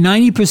much getting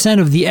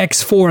 90% of the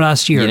X4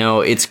 last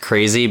year. It's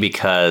crazy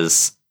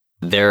because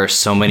there are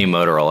so many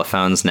Motorola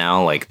phones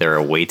now, like there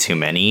are way too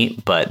many,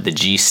 but the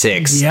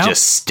G6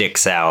 just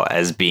sticks out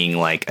as being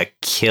like a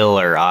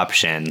killer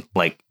option.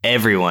 Like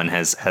everyone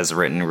has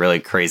written really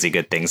crazy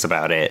good things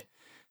about it,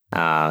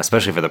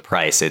 especially for the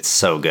price. It's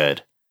so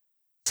good.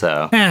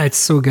 So yeah, it's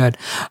so good.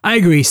 I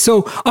agree.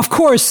 So of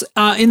course,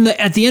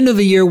 at the end of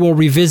the year, we'll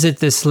revisit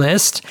this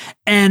list,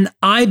 and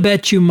I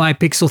bet you my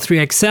Pixel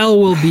 3 XL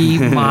will be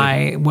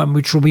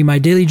which will be my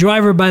daily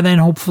driver by then.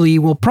 Hopefully,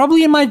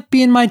 it might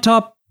be in my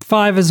top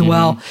 5 as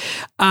well.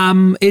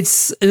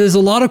 There's a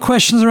lot of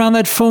questions around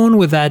that phone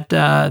with that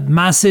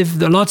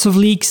lots of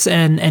leaks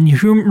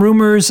and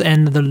rumors,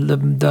 and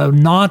the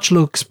notch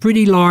looks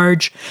pretty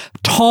large,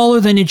 taller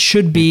than it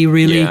should be,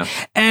 really.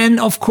 And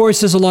of course,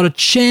 there's a lot of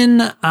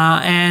chin,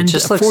 and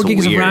 4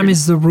 gigs of RAM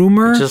is the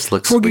rumor.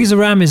 4 gigs of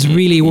RAM is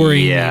really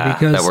worrying me,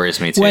 because that worries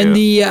me too. When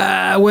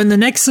the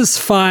Nexus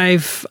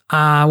 5,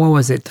 what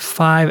was it, the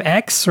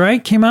 5X,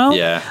 right, came out?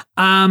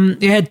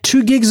 It had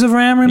 2 gigs of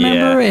RAM,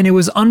 remember, and it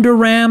was under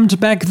RAM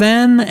back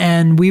then,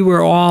 and we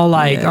were all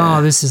like,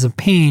 "Oh, this is a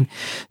pain."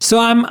 So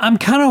I'm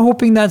kind of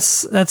hoping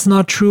that's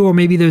not true, or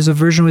maybe there's a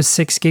version with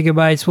 6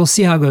 gigabytes. We'll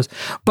see how it goes.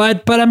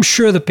 But I'm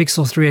sure the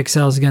Pixel 3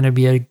 XL is going to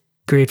be a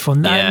great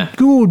phone. Yeah.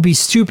 Google would be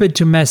stupid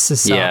to mess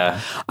this Yeah.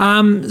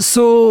 up.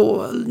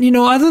 So,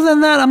 other than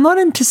that, I'm not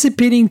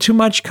anticipating too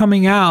much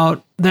coming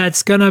out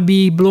that's going to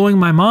be blowing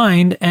my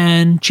mind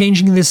and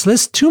changing this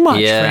list too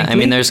much, Yeah, frankly. I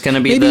mean, there's going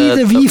to be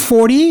maybe the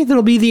V40.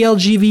 That'll be the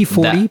LG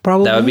V40,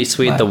 probably. That would be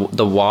sweet. The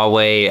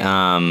Huawei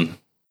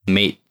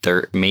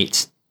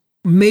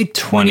Mate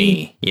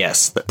 20.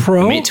 Yes. The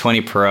Pro? Mate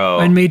 20 Pro.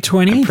 And Mate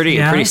 20. I'm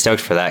pretty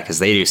stoked for that because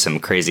they do some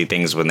crazy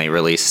things when they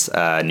release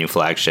new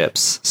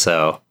flagships.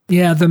 So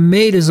yeah, the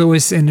Mate is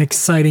always an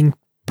exciting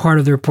part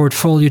of their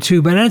portfolio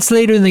too, but that's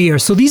later in the year.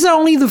 So these are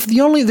only the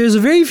only, there's a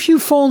very few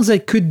phones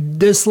that could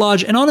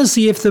dislodge. And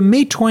honestly, if the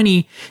Mate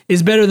 20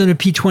 is better than a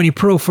P20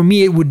 Pro, for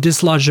me, it would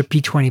dislodge a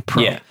P20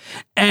 Pro. Yeah.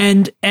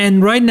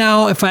 And right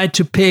now, if I had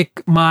to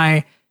pick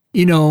my,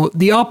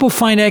 the Oppo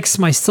Find X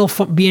might still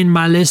be in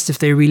my list if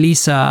they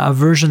release a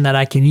version that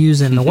I can use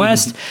in the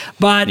West,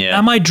 but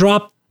I might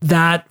drop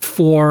that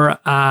for,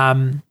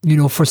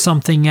 for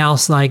something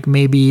else like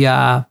maybe,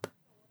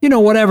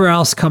 whatever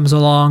else comes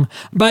along.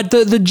 But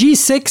the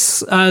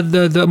G6,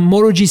 the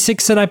Moto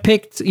G6 that I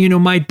picked,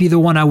 might be the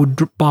one I would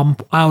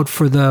bump out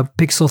for the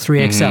Pixel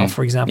 3 XL,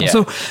 for example.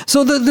 Yeah.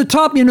 So the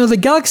top, the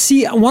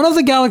Galaxy, one of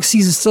the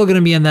Galaxies is still going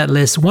to be in that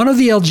list. One of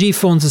the LG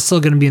phones is still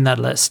going to be in that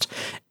list.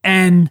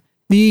 And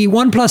the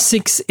OnePlus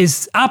 6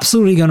 is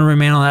absolutely going to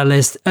remain on that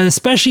list,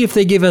 especially if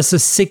they give us a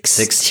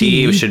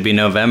 6T, which should be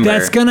November.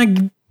 That's going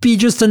to be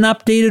just an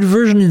updated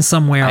version in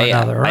some way or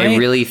another, right? I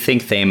really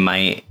think they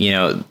might,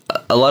 a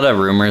lot of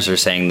rumors are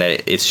saying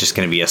that it's just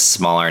going to be a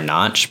smaller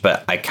notch,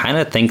 but I kind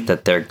of think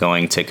that they're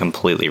going to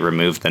completely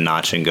remove the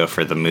notch and go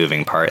for the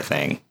moving part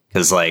thing.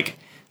 Because, I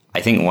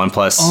think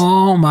OnePlus...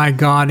 Oh, my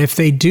God. If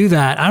they do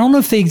that, I don't know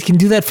if they can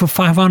do that for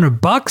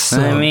 $500.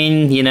 So. I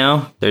mean,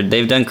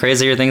 they've done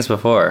crazier things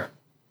before.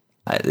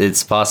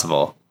 It's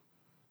possible.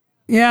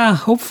 Yeah,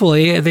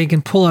 hopefully they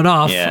can pull it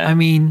off. Yeah. I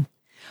mean,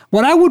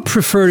 what I would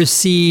prefer to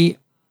see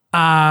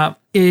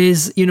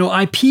is,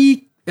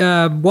 IP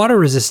water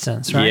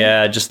resistance, right?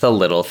 Yeah, just the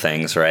little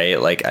things, right?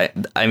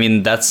 I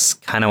mean, that's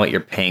kind of what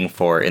you're paying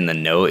for in the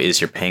Note is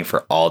you're paying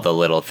for all the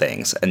little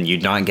things, and you're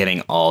not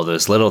getting all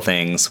those little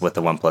things with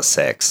the OnePlus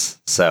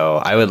 6. So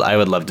I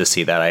would love to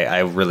see that. I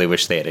really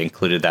wish they had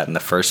included that in the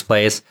first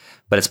place,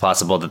 but it's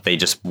possible that they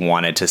just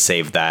wanted to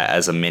save that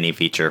as a mini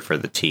feature for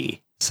the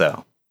T.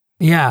 So.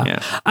 Yeah.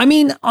 I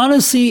mean,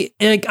 honestly,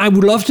 I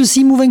would love to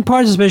see moving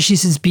parts, especially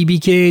since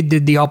BBK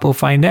did the Oppo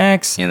Find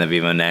X. And the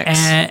Vivo Nex.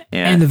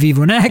 And the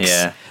Vivo Nex.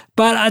 Yeah.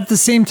 But at the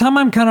same time,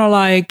 I'm kind of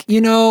like,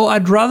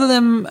 I'd rather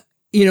them,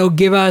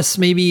 give us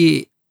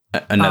maybe...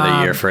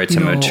 another year for it to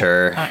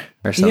mature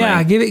or something.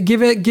 Yeah,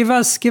 give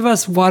us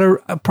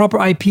a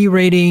proper IP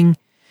rating,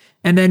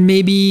 and then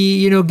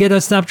maybe, get a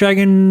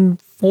Snapdragon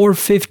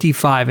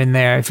 455 in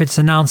there if it's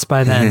announced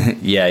by then.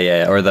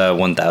 Yeah. Or the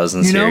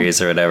 1000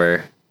 series or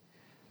whatever.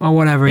 Or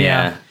whatever,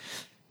 yeah.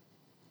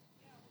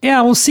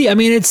 Yeah, we'll see. I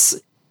mean,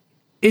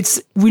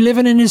 we live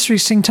in an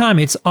interesting time.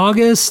 It's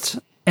August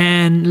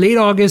and late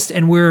August,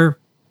 and we're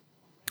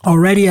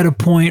already at a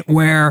point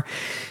where,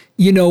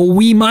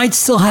 we might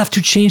still have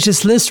to change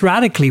this list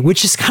radically,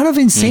 which is kind of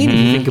insane if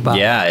you think about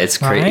it. Yeah, it's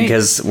crazy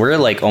because we're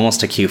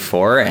almost to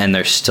Q4, and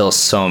there's still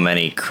so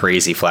many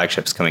crazy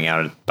flagships coming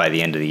out by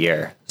the end of the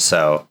year.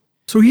 So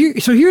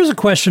here's a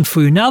question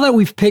for you. Now that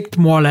we've picked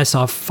more or less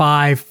our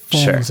 5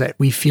 phones that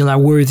we feel are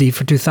worthy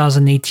for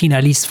 2018,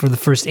 at least for the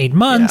first 8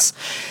 months,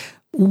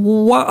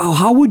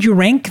 how would you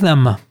rank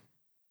them?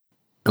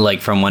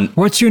 From one.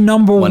 What's your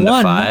number 1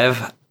 to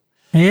 5?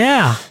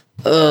 Yeah.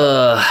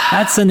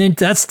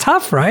 That's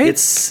tough, right?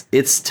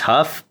 It's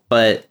tough,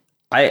 but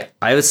I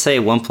would say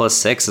OnePlus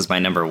 6 is my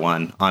number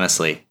 1.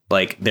 Honestly,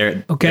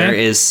 there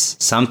is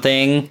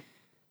something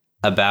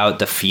about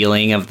the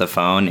feeling of the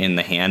phone in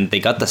the hand. They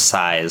got the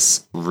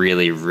size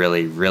really,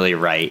 really, really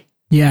right.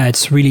 Yeah,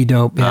 it's really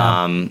dope.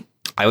 Yeah.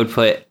 I would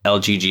put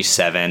LG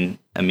G7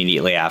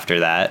 immediately after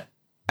that.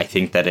 I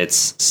think that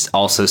it's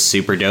also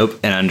super dope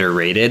and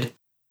underrated.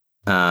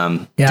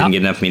 Didn't get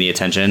enough media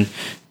attention.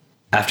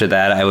 After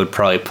that, I would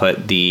probably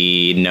put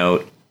the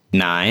Note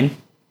 9.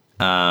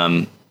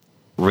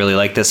 Really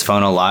like this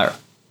phone a lot.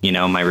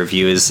 My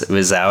review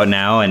is out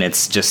now, and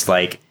it's just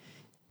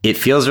it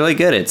feels really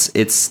good.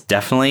 It's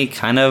definitely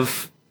kind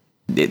of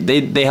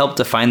they helped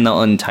define the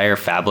entire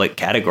phablet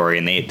category,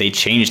 and they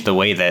changed the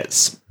way that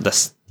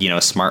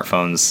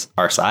smartphones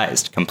are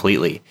sized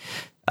completely.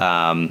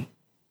 And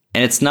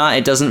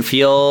it doesn't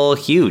feel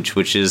huge,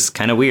 which is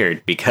kind of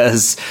weird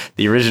because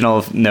the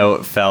original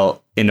Note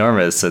felt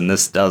enormous and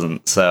this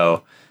doesn't.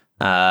 So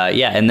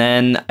and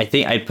then I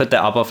think I'd put the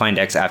Oppo Find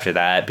X after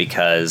that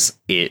because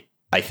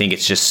I think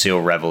it's just so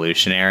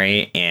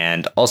revolutionary,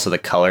 and also the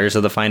colors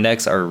of the Find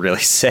X are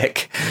really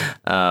sick.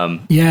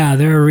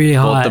 They're really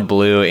hot. Both the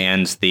blue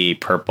and the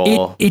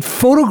purple. It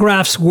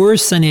photographs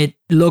worse than it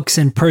looks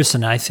in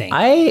person, I think.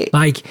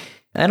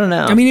 I don't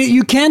know. I mean,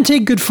 you can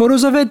take good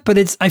photos of it,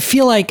 but I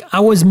feel like I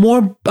was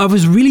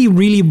really,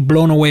 really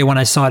blown away when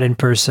I saw it in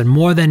person,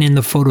 more than in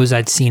the photos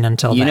I'd seen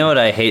until then. You know what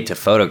I hate to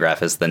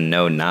photograph is the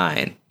Note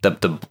 9,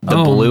 The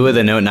blue of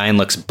the Note 9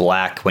 looks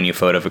black when you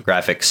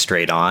photograph it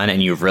straight on,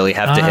 and you really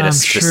have to hit a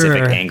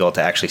specific angle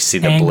to actually see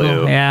the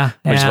blue. Yeah,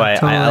 which is why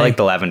totally. I like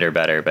the lavender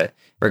better. But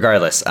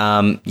regardless,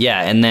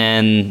 yeah. And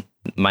then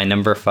my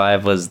number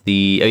 5 was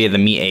the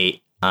Mi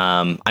 8.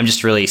 I'm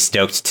just really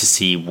stoked to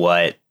see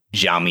what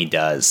Xiaomi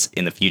does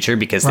in the future,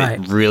 because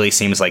it really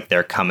seems like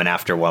they're coming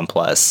after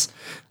OnePlus.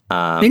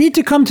 They need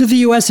to come to the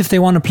US if they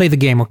want to play the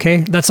game, okay?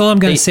 That's all I'm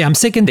going to say. I'm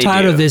sick and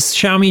tired of this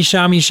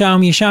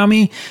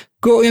Xiaomi.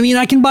 Go. I mean,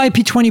 I can buy a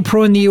P20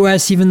 Pro in the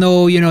US, even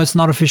though, it's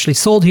not officially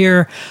sold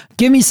here.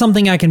 Give me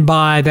something I can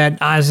buy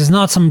that is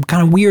not some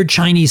kind of weird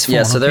Chinese phone.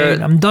 Yeah, so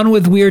I'm done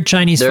with weird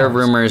Chinese phones. There are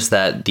rumors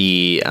that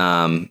this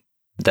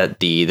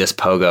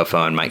Pogo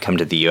phone might come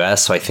to the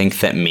US, so I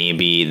think that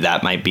maybe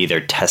that might be their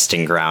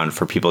testing ground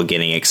for people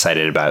getting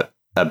excited about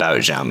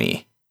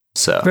Xiaomi.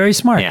 So very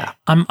smart. Yeah.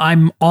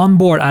 I'm on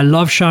board. I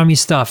love Xiaomi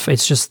stuff.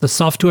 It's just the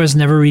software has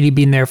never really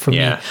been there for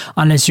me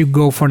unless you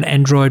go for an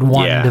Android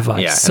One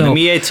device. Yeah. So, and the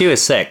Mi A2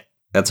 is sick.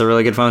 That's a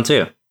really good phone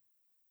too.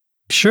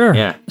 Sure.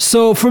 Yeah.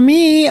 So for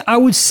me, I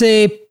would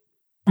say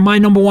my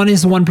number 1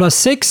 is the OnePlus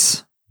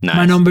 6. Nice.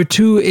 My number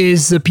 2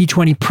 is the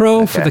P20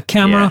 Pro for the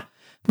camera. Yeah.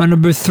 My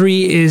number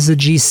 3 is the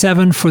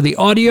G7 for the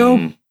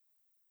audio.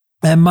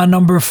 And my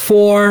number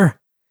 4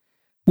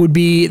 would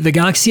be the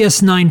Galaxy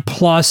S9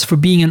 Plus for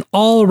being an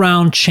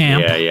all-around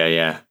champ.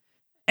 Yeah.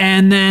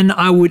 And then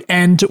I would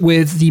end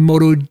with the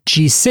Moto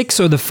G6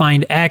 or the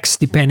Find X,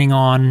 depending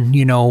on,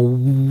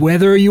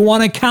 whether you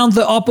want to count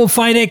the Oppo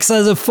Find X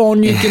as a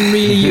phone you can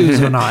really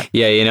use or not.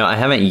 Yeah, I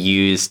haven't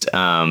used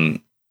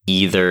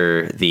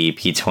either the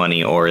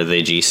P20 or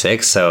the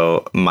G6,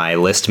 so my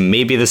list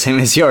may be the same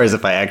as yours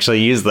if I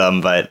actually use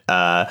them, but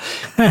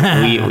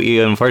we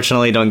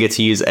unfortunately don't get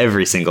to use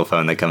every single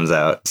phone that comes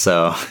out,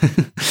 so...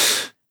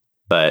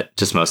 but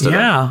just most of them.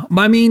 Yeah,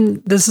 I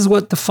mean, this is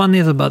what the fun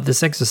is about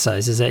this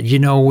exercise, is that,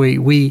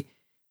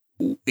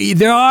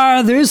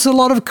 there's a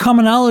lot of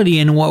commonality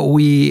in what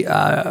we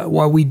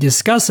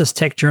discuss as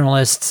tech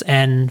journalists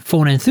and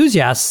phone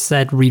enthusiasts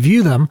that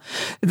review them,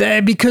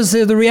 because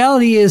the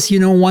reality is,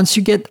 once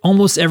you get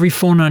almost every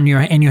phone in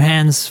your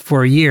hands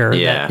for a year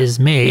that is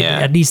made,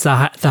 at least the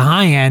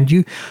high end,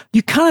 you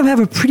kind of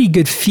have a pretty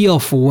good feel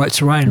for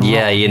what's right and wrong.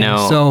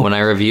 Yeah, so when I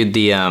reviewed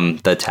the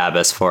Tab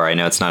S4, I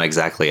know it's not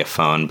exactly a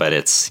phone, but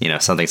it's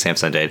something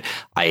Samsung did.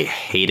 I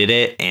hated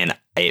it, and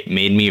it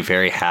made me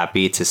very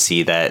happy to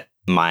see that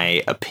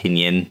my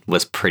opinion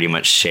was pretty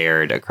much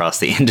shared across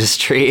the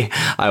industry.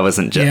 I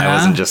wasn't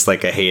just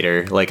like a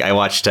hater. Like, I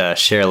watched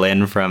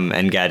Sherilyn from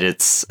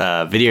Engadget's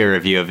video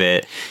review of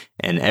it,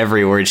 and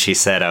every word she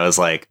said, I was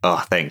like,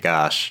 oh, thank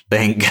gosh,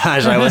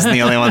 I wasn't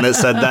the only one that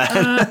said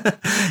that.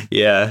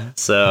 Yeah,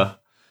 so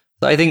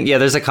I think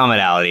there's a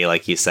commonality,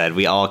 like you said.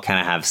 We all kind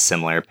of have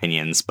similar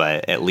opinions,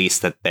 but at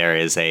least that there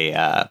is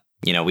a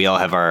we all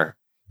have our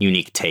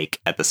unique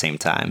take at the same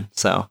time.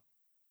 So.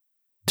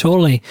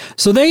 Totally.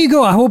 So there you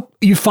go. I hope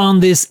you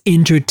found this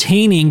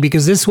entertaining,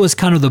 because this was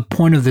kind of the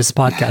point of this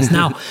podcast.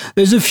 Now,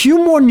 there's a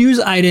few more news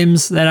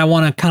items that I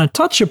want to kind of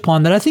touch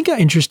upon that I think are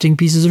interesting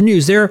pieces of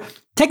news. They're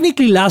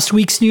technically last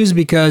week's news,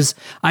 because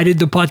I did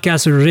the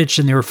podcast with Rich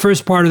and they were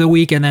first part of the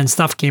week, and then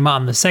stuff came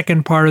out in the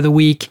second part of the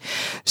week.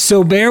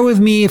 So bear with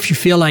me if you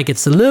feel like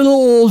it's a little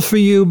old for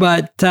you,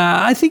 but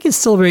I think it's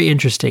still very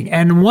interesting.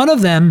 And one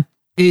of them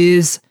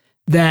is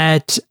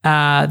that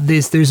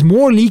there's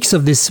more leaks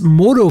of this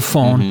Moto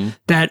phone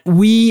that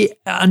we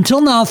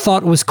until now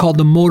thought was called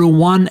the Moto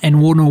 1 and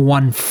Moto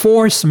 1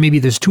 Force. So maybe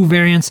there's 2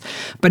 variants,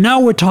 but now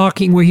we're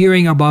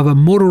hearing about a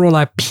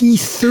Motorola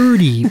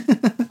P30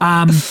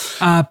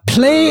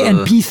 Play and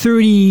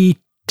P30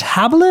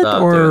 tablet.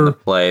 Stop doing the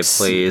Play,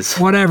 please.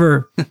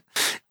 Whatever.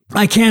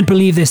 I can't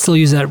believe they still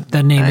use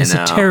that name. It's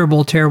a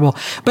terrible.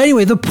 But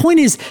anyway, the point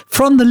is,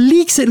 from the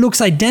leaks, it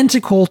looks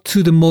identical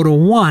to the Moto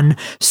 1.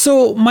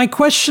 So my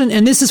question,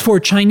 and this is for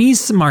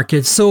Chinese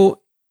markets,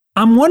 so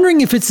I'm wondering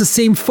if it's the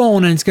same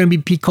phone and it's going to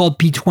be called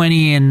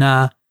P20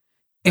 in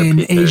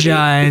P30, Asia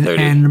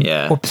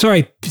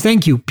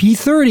thank you,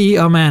 P30.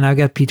 Oh man, I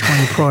got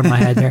P20 Pro in my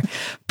head there.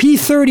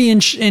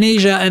 P30 in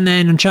Asia, and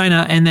then in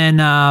China, and then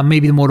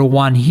maybe the Moto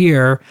 1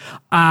 here,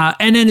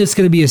 and then it's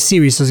going to be a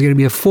series. So it's going to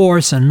be a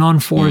Force and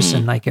non-Force,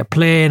 and like a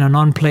Play and a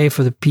non-Play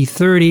for the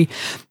P30.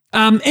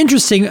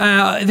 Interesting.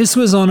 This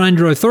was on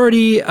Android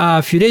Authority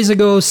a few days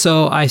ago,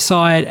 so I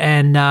saw it,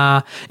 and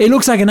it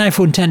looks like an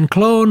iPhone 10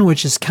 clone,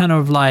 which is kind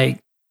of like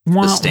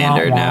the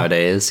standard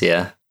nowadays.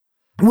 Yeah.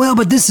 Well,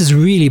 but this is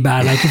really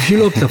bad. Like, if you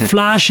look, the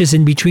flash is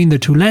in between the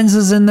 2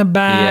 lenses in the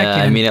back.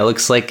 Yeah, I mean, it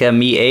looks like a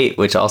Mi 8,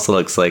 which also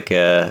looks like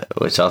an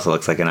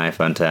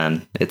iPhone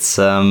 10. It's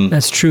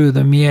That's true.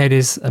 The Mi 8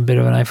 is a bit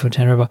of an iPhone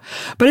 10 ripoff.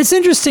 But it's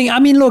interesting. I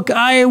mean, look,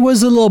 I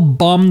was a little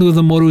bummed with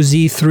the Moto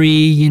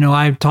Z3.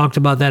 I talked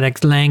about that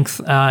at length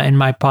in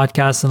my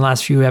podcast in the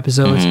last few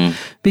episodes,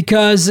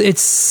 because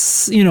it's,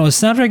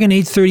 Snapdragon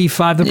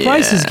 835. The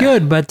price is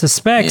good, but the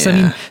specs, I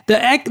mean,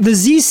 the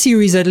Z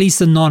series, at least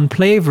the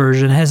non-Play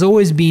version, has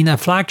always always been a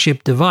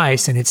flagship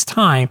device in its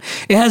time.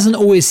 It hasn't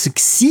always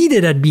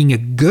succeeded at being a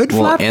good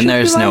flagship and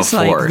there's device. no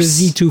force. Like the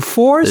Z2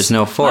 Force. There's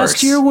no force.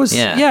 Last year was,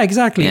 yeah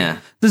exactly. Yeah.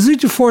 The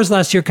Z2 Force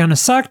last year kind of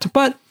sucked,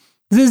 but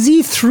the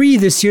Z3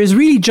 this year is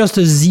really just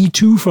a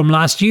Z2 from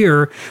last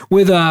year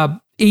with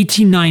a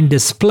 18:9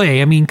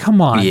 display. I mean, come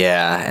on.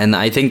 Yeah, and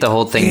I think the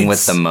whole thing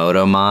with the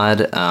Moto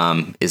mod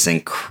is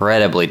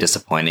incredibly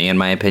disappointing in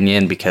my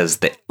opinion because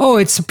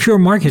it's a pure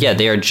marketing. Yeah,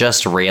 they are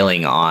just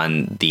railing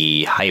on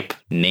the hype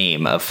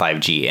name of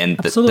 5G. And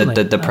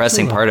the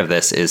depressing part of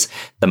this is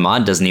the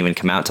mod doesn't even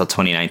come out till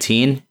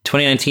 2019.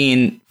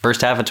 2019, first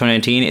half of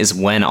 2019 is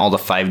when all the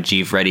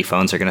 5G ready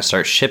phones are going to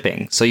start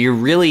shipping. So you're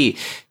really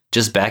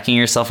just backing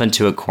yourself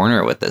into a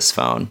corner with this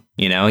phone.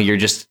 You know, you're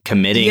just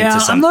committing to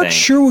something. I'm not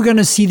sure we're going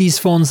to see these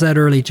phones that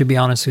early, to be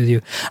honest with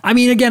you. I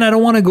mean, again, I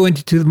don't want to go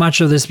into too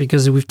much of this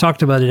because we've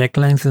talked about it at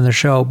length in the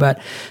show.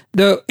 But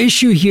the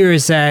issue here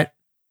is that,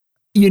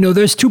 you know,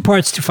 there's two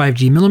parts to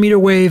 5G, millimeter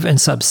wave and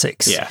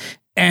sub-6. Yeah.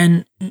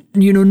 And,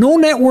 you know, no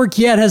network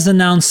yet has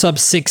announced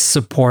sub-6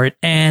 support.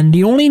 And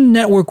the only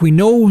network we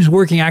know who's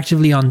working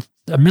actively on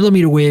a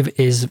millimeter wave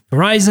is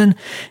Verizon,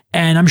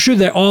 and I'm sure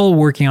they're all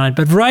working on it,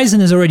 but Verizon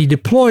has already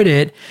deployed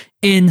it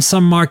in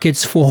some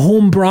markets for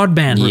home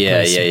broadband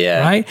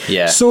replacement, right?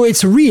 Yeah. So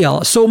it's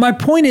real. So my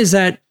point is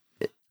that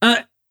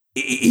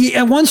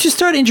once you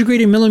start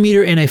integrating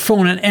millimeter in a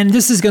phone, and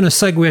this is going to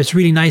segue us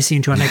really nicely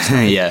into our next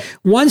topic. Yeah.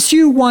 Once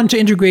you want to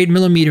integrate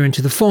millimeter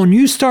into the phone,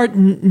 you start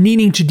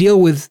needing to deal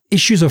with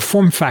issues of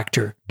form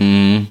factor.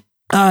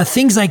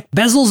 Things like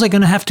bezels are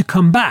going to have to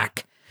come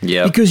back.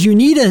 Yeah. Because you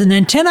need an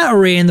antenna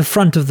array in the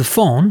front of the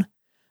phone,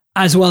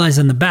 as well as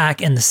in the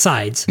back and the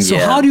sides. So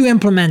how do you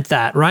implement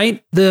that,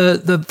 right?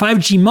 The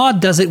 5G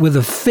mod does it with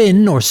a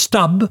fin or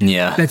stub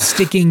that's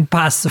sticking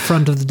past the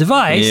front of the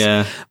device.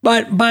 Yeah.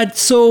 But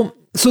so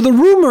the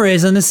rumor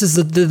is, and this is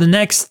the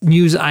next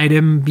news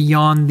item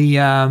beyond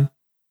the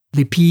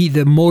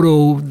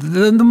Moto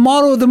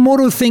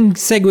thing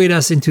segued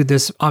us into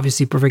this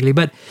obviously perfectly,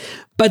 but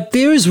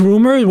there's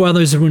rumors. Well,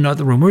 there's not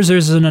the rumors.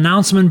 There's an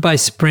announcement by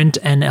Sprint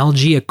and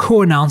LG, a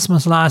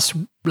co-announcement last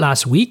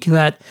week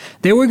that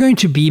they were going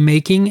to be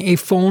making a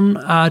phone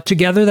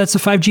together that's a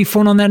 5G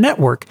phone on their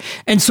network.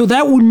 And so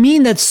that would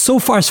mean that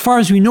as far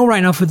as we know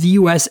right now for the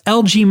US,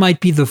 LG might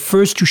be the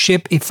first to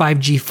ship a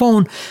 5G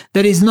phone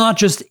that is not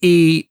just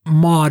a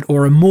mod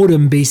or a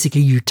modem basically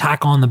you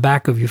tack on the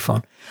back of your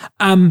phone.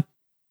 And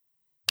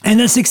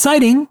that's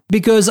exciting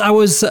because I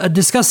was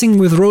discussing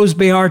with Rose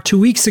Behar 2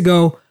 weeks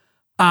ago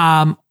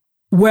who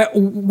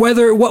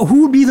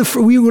would be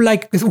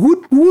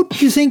who do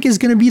you think is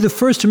going to be the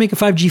first to make a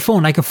 5G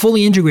phone, like a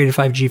fully integrated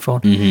 5G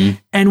phone? Mm-hmm.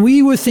 And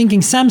we were thinking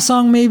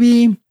Samsung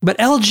maybe, but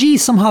LG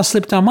somehow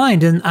slipped our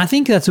mind. And I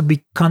think that's a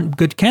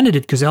good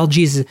candidate because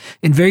LG is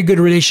in very good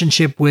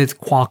relationship with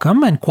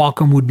Qualcomm, and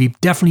Qualcomm would be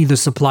definitely the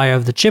supplier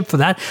of the chip for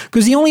that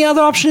because the only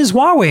other option is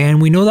Huawei,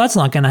 and we know that's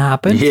not going to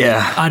happen.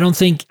 Yeah. I don't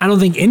think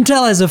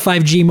Intel has a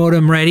 5G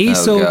modem ready. Oh,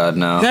 so God,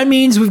 no. That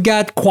means we've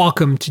got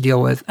Qualcomm to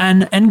deal with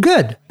and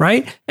good,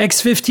 right?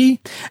 X50.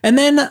 And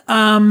then,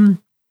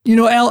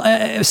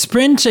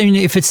 Sprint, I mean,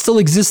 if it still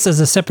exists as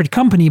a separate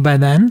company by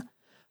then,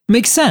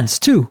 makes sense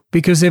too,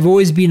 because they've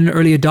always been an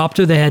early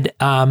adopter. They had,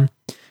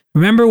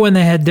 remember when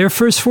they had their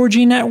first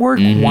 4G network,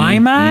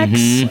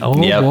 WiMAX? Mm-hmm. Oh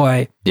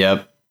boy.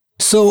 Yep.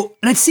 So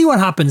let's see what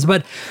happens.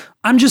 But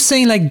I'm just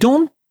saying, like,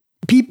 don't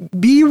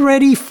be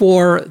ready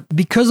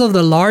because of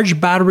the large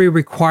battery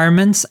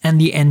requirements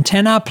and the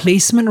antenna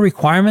placement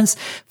requirements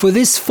for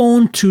this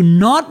phone to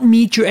not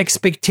meet your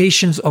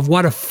expectations of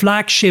what a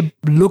flagship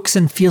looks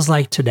and feels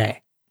like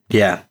today.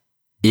 Yeah.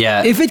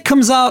 Yeah. If it even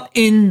comes out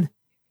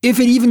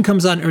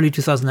in early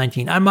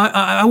 2019,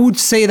 I would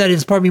say that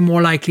it's probably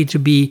more likely to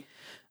be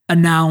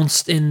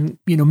announced in,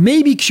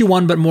 maybe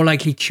Q1, but more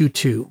likely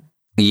Q2.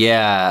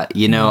 Yeah.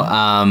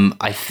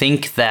 I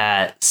think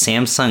that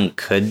Samsung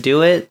could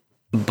do it,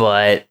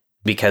 but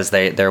because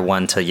they're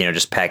one to,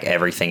 just pack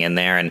everything in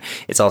there. And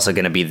it's also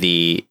going to be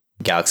the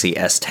Galaxy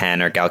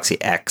S10 or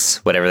Galaxy X,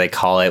 whatever they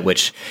call it,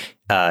 which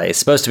is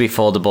supposed to be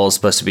foldable,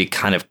 supposed to be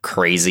kind of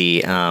crazy.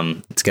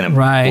 It's going to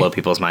blow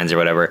people's minds or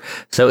whatever.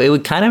 So it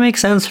would kind of make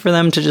sense for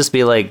them to just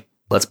be like,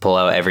 let's pull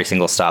out every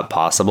single stop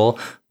possible.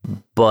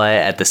 But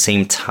at the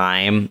same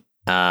time,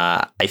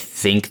 I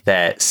think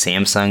that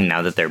Samsung,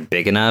 now that they're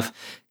big enough,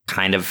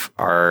 kind of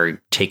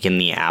are taking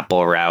the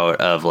Apple route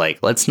of like,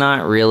 let's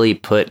not really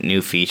put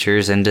new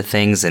features into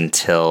things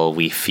until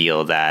we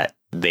feel that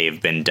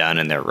they've been done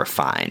and they're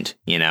refined,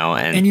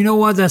 And you know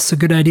what? That's a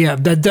good idea.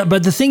 But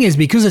the thing is,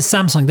 because it's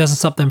Samsung, doesn't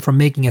stop them from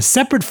making a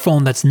separate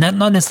phone that's not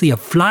necessarily a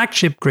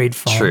flagship grade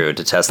phone. True,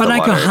 to test but the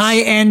like waters. A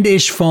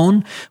high-end-ish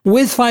phone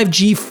with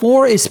 5G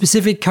for a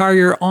specific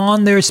carrier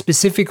on their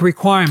specific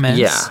requirements.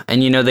 Yeah,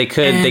 and they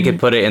could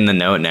put it in the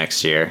Note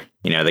next year.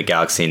 The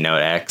Galaxy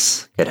Note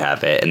X could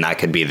have it, and that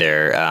could be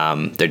their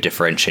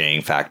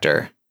differentiating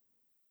factor.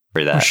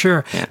 for that. For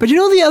sure. Yeah. But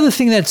the other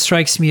thing that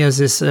strikes me as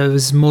this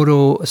this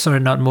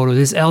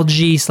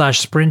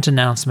LG/Sprint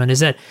announcement is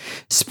that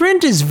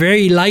Sprint is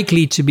very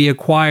likely to be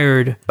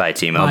acquired By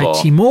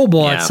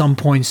T-Mobile. At some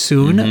point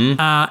soon.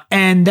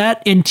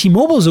 And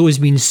T-Mobile's always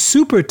been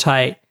super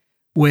tight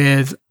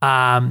with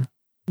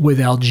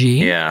LG.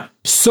 Yeah.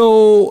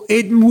 So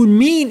it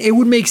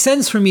would make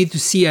sense for me to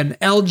see an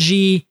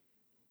LG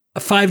a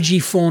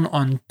 5G phone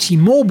on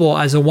T-Mobile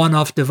as a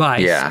one-off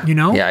device. Yeah.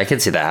 Yeah, I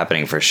could see that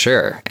happening for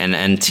sure.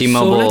 And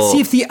T-Mobile. So let's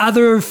see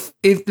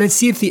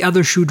if the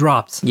other shoe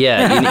drops.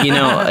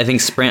 Yeah, I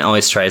think Sprint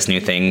always tries new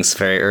things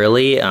very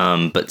early,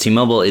 but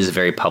T-Mobile is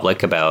very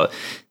public about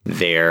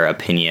their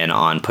opinion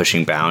on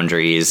pushing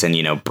boundaries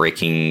and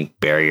breaking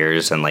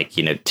barriers and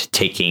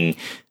taking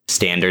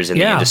standards in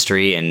the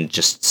industry and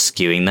just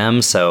skewing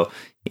them. So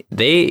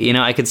they,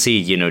 I could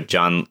see,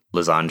 John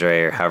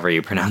Legendre, or however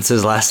you pronounce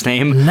his last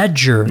name.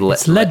 Ledger.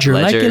 It's ledger,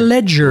 like a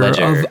ledger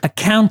of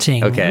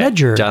accounting. Okay.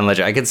 Ledger. John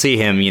Ledger. I could see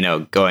him,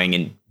 going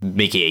and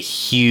making a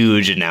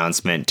huge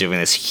announcement, doing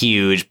this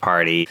huge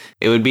party.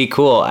 It would be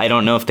cool. I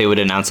don't know if they would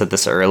announce it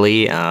this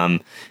early. I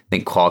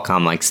think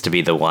Qualcomm likes to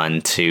be the one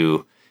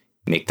to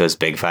make those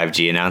big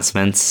 5G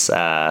announcements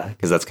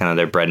because that's kind of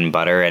their bread and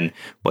butter. And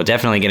we're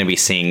definitely going to be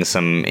seeing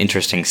some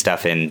interesting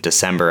stuff in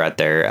December at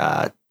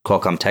their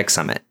Qualcomm Tech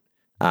Summit.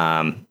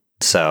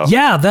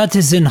 That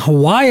is in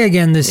Hawaii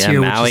again this year,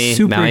 Maui, which is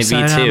super Maui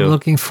exciting. B2. I'm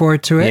looking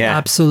forward to it. Yeah.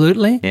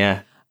 Absolutely.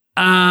 Yeah.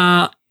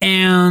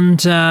 It's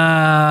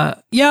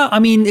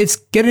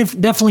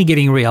definitely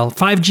getting real.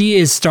 5G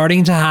is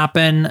starting to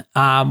happen.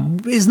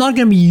 It's not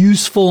going to be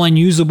useful and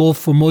usable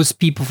for most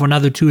people for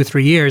another 2 or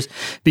 3 years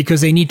because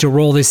they need to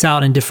roll this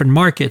out in different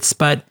markets.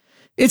 But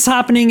it's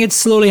happening. It's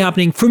slowly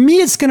happening. For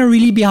me, it's going to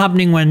really be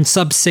happening when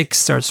Sub-6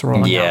 starts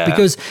rolling out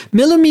because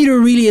millimeter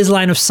really is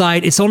line of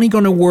sight. It's only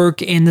going to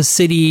work in the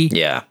city,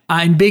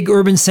 in big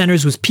urban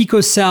centers with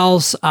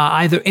picocells,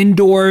 either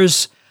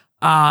indoors,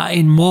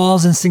 in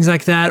malls and things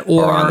like that,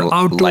 or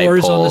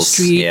outdoors on the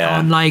street,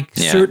 on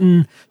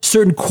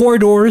certain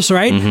corridors,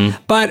 right? Mm-hmm.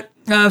 But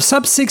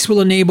Sub-6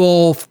 will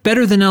enable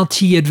better than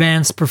LTE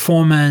advanced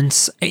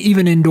performance,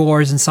 even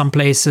indoors in some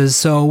places.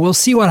 So we'll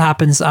see what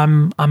happens.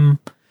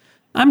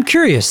 I'm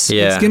curious.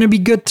 Yeah. It's going to be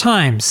good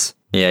times.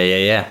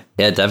 Yeah,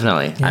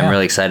 definitely. Yeah. I'm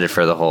really excited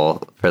for the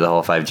whole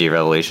 5G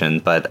revolution.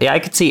 But yeah, I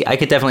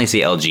could definitely see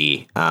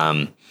LG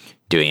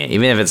doing it,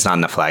 even if it's not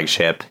in the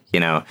flagship.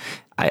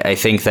 I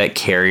think that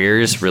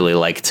carriers really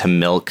like to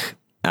milk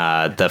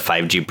the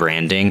 5G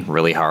branding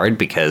really hard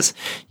because,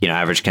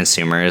 average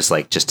consumers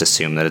just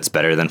assume that it's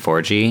better than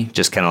 4G.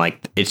 Just kind of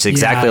it's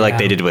exactly like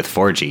they did with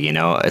 4G,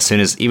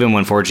 even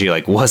when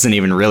 4G wasn't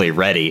even really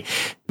ready,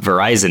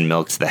 Verizon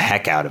milked the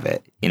heck out of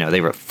it.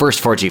 They were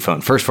first 4G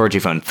phone,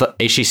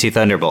 HTC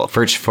Thunderbolt,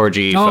 first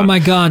 4G phone. Oh my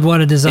God,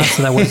 what a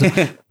disaster that was.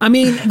 I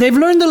mean, they've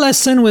learned the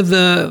lesson with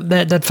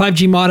that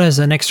 5G mod has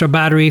an extra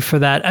battery for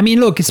that. I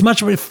mean, look, it's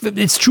true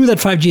that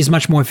 5G is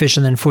much more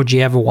efficient than 4G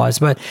ever was,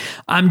 but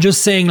I'm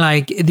just saying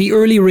the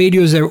early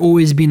radios have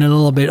always been a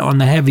little bit on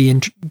the heavy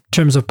in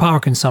terms of power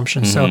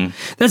consumption. Mm-hmm.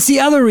 So that's the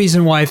other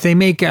reason why if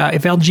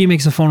LG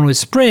makes a phone with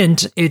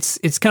Sprint,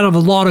 it's kind of a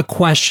lot of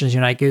questions,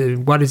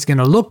 what it's going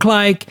to look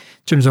like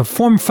in terms of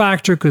form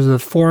factor because of the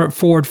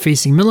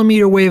forward-facing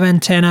millimeter wave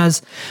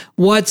antennas.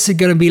 What's it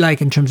going to be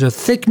like in terms of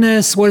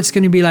thickness? What it's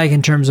going to be like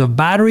in terms of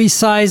battery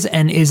size?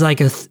 And is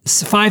a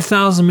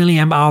 5,000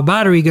 milliamp hour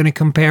battery going to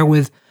compare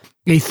with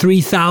a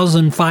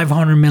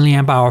 3,500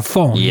 milliamp hour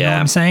phone? You know what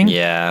I'm saying?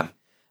 Yeah.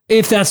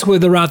 If that's where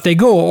the route they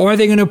go, or are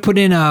they going to put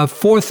in a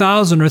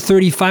 4,000 or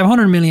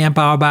 3,500 milliamp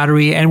hour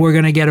battery, and we're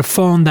going to get a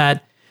phone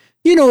that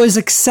is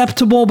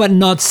acceptable but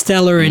not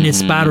stellar in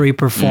its battery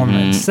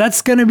performance? Mm-hmm.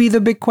 That's going to be the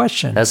big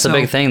question. That's the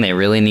big thing. They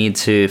really need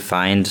to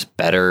find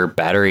better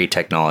battery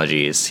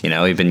technologies.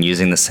 We've been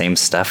using the same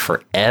stuff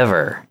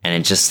forever, and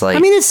it just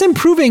it's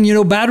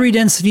improving. Battery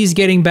density is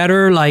getting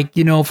better.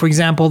 For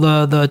example,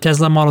 the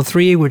Tesla Model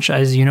 3, which,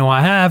 as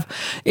I have,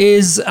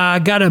 is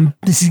got a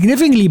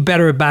significantly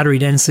better battery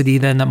density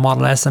than the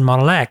Model S and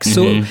Model X.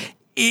 Mm-hmm. So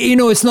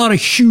it's not a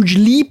huge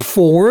leap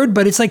forward,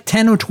 but it's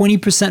 10 or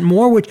 20%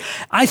 more, which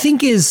I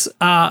think is,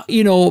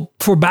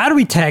 for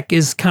battery tech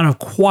is kind of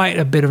quite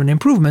a bit of an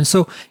improvement.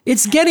 So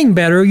it's getting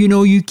better.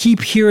 You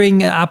keep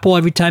hearing Apple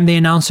every time they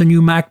announce a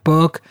new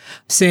MacBook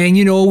saying,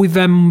 we've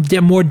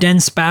more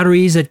dense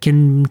batteries that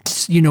can,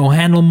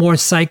 handle more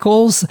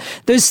cycles.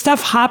 There's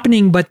stuff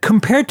happening, but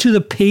compared to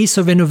the pace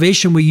of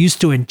innovation we're used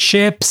to in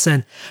chips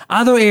and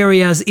other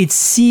areas, it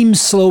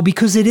seems slow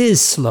because it is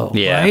slow,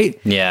 right?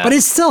 Yeah. But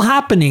it's still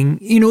happening.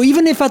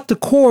 Even if at the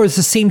core it's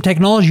the same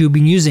technology you've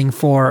been using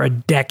for a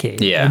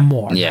decade or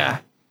more. Yeah,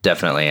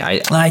 definitely.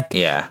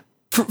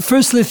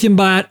 First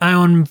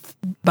lithium-ion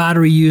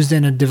battery used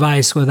in a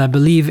device with, I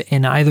believe,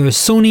 in either a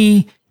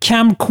Sony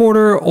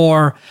camcorder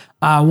or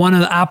one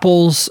of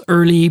Apple's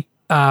early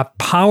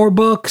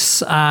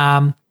PowerBooks.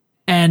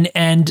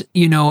 And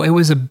it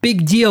was a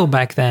big deal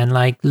back then,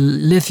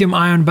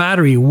 lithium-ion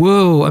battery.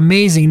 Whoa,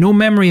 amazing. No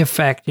memory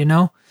effect,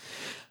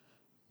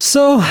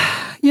 So,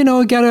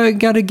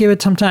 gotta give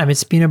it some time.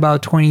 It's been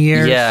about 20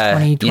 years,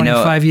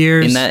 25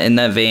 years. In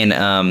that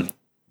vein,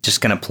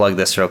 just gonna plug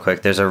this real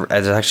quick. There's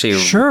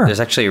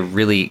actually a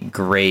really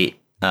great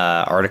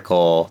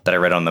article that I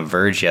read on The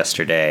Verge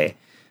yesterday.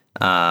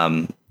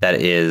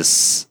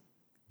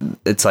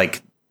 It's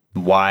like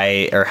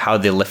why or how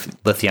the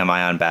lithium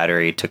ion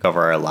battery took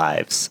over our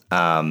lives.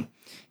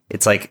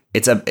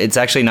 It's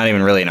actually not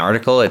even really an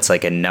article. It's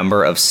like a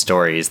number of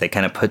stories. They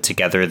kind of put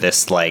together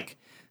this like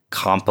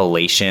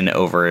compilation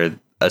over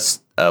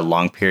a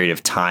long period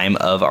of time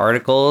of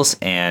articles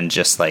and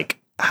just like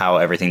how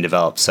everything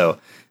developed. So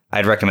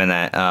I'd recommend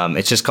that.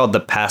 It's just called The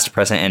Past,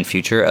 Present, and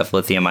Future of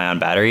Lithium Ion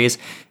Batteries.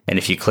 And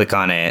if you click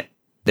on it,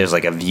 there's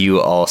like a view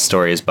all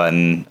stories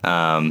button.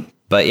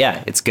 But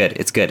yeah, it's good.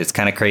 It's good. It's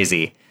kind of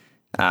crazy.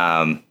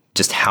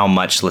 Just how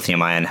much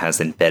lithium ion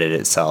has embedded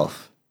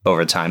itself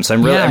over time. So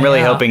I'm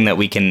really hoping that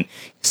we can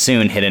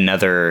soon hit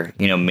another,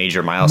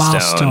 major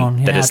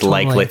milestone that is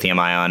like lithium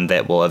ion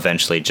that will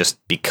eventually just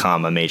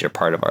become a major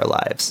part of our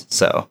lives.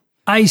 So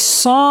I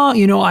saw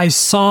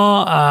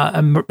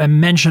a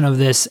mention of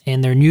this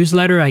in their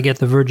newsletter. I get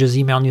the Verge's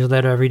email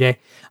newsletter every day.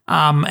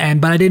 But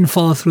I didn't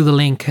follow through the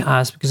link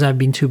because I've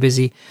been too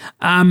busy.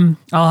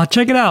 I'll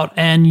check it out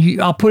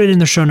and I'll put it in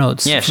the show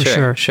notes. Yeah,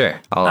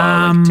 sure.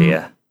 I'll link to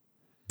you.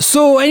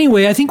 So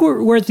anyway, I think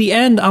we're at the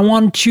end. I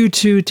want you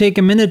to take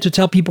a minute to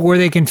tell people where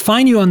they can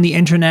find you on the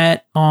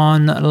internet,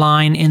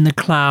 online, in the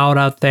cloud,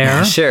 out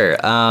there. Sure.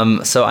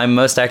 So I'm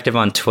most active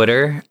on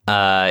Twitter.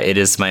 It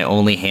is my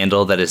only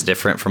handle that is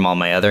different from all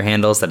my other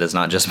handles. That is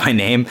not just my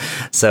name.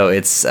 So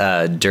it's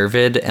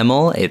Durvid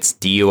Imel. It's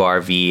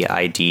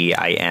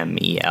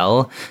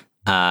DURVIDIMEL.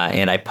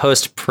 And I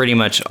post pretty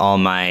much all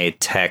my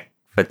tech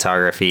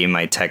photography,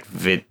 my tech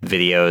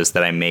videos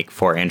that I make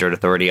for Android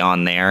Authority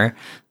on there.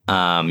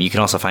 You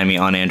can also find me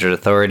on Android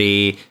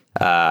Authority.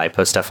 I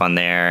post stuff on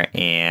there.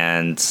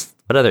 And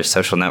what other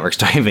social networks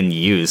do I even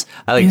use?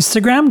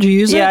 Instagram? Do you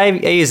use it? Yeah, I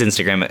use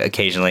Instagram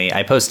occasionally.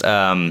 I post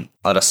a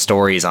lot of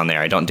stories on there.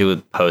 I don't do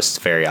posts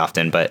very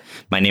often, but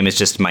my name is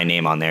just my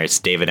name on there. It's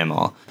David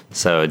Imel.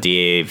 So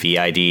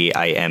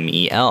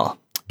DAVIDIMEL.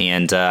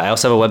 And I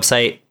also have a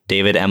website,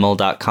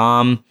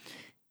 davidemel.com.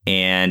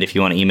 And if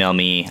you want to email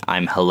me,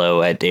 I'm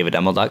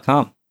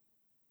hello@davidemel.com.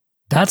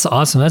 That's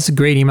awesome. That's a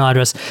great email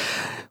address.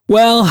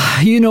 Well,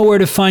 you know where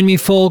to find me,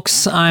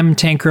 folks. I'm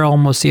Tank Girl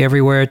mostly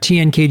everywhere.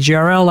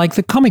 TNKGRL, like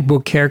the comic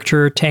book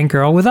character Tank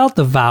Girl without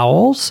the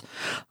vowels.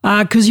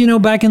 Because,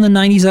 back in the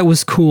 90s, that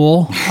was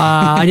cool.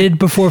 I did it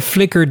before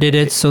Flickr did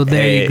it, so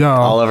there you go.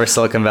 All over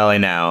Silicon Valley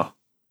now.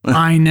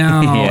 I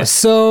know. Yeah.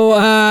 So,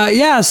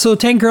 so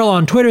Tank Girl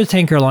on Twitter,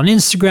 Tank Girl on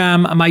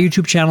Instagram. My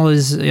YouTube channel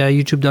is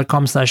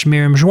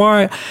youtube.com/Miriam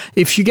Jouar.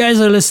 If you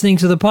guys are listening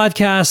to the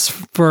podcast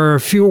for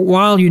a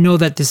while, you know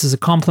that this is a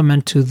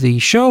compliment to the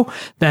show,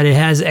 that it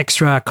has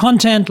extra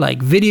content like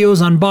videos,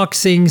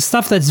 unboxing,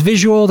 stuff that's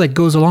visual that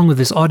goes along with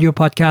this audio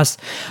podcast.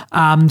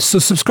 So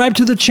subscribe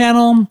to the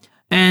channel.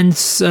 And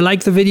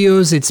like the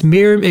videos, it's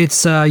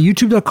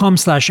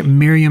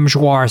youtube.com/Miriam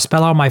Jouar.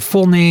 Spell out my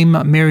full name,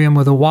 Miriam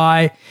with a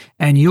Y,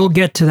 and you'll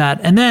get to that.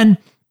 And then,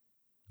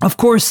 of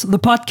course, the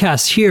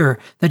podcast here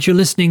that you're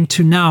listening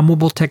to now,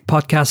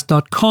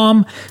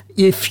 mobiletechpodcast.com.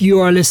 If you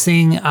are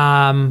listening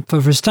for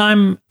the first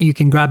time, you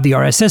can grab the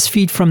RSS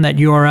feed from that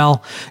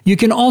URL. You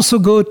can also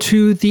go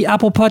to the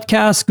Apple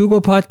Podcasts,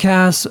 Google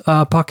Podcasts,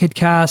 Pocket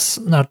Casts,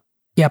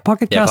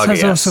 Pocket Cast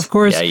has us, of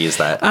course. Yeah, I use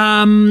that.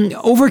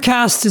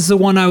 Overcast is the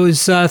one I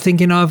was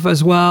thinking of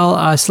as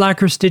well.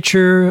 Slacker,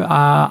 Stitcher,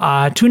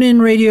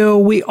 TuneIn Radio.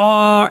 We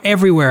are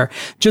everywhere.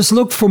 Just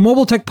look for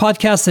Mobile Tech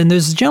Podcast, and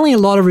there's generally a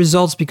lot of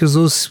results because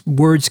those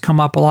words come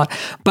up a lot.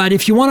 But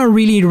if you want to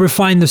really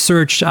refine the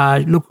search,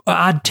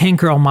 add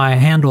Tanker on my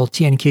handle,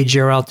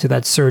 TNKGRL, to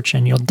that search,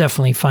 and you'll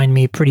definitely find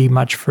me pretty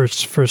much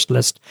first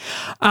list.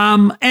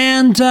 So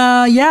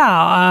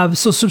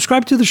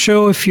subscribe to the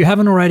show if you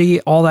haven't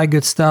already, all that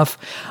good stuff.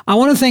 I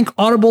want to thank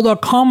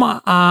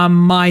audible.com,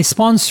 my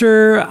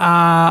sponsor.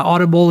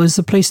 Audible is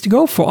the place to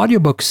go for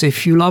audiobooks.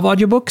 If you love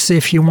audiobooks,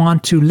 if you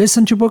want to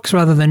listen to books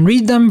rather than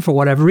read them for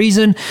whatever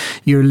reason,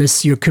 you're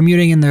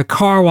commuting in the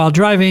car while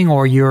driving,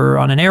 or you're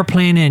on an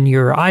airplane and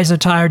your eyes are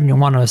tired and you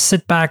want to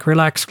sit back,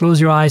 relax, close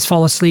your eyes,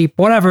 fall asleep,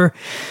 whatever,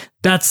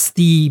 that's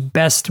the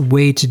best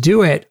way to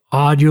do it.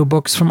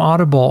 Audiobooks from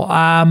Audible.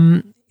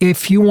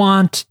 If you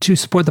want to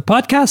support the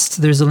podcast,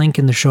 there's a link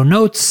in the show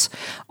notes,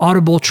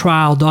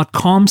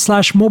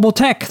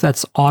 audibletrial.com/mobiletech.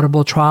 That's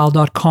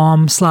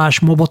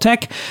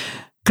audibletrial.com/mobiletech.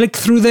 Click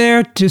through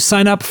there to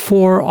sign up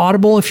for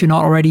Audible if you're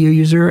not already a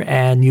user,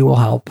 and you will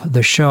help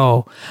the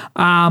show.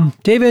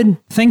 David,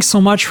 thanks so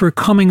much for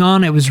coming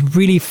on. It was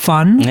really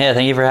fun. Yeah,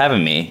 thank you for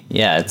having me.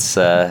 Yeah, it's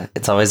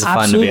always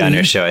fun to be on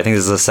your show. I think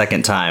this is the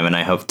second time, and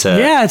I hope to.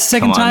 Yeah, it's the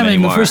second time,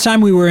 and the first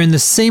time we were in the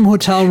same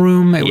hotel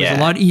room. It was a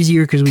lot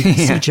easier because we could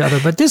see each other.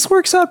 But this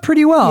works out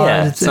pretty well.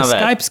 Yeah, it's not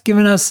bad. Skype's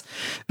given us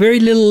very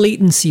little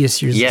latency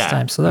issues this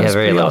time, so that was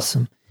pretty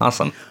awesome.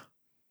 Awesome.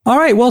 All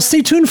right, well,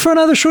 stay tuned for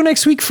another show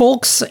next week,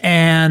 folks,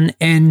 and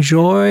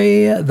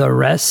enjoy the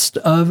rest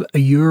of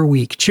your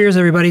week. Cheers,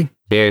 everybody.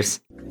 Cheers.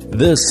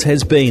 This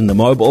has been the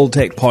Mobile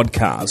Tech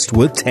Podcast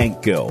with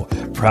Tank Girl,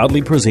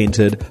 proudly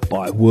presented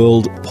by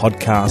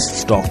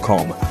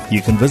worldpodcasts.com.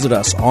 You can visit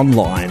us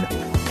online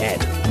at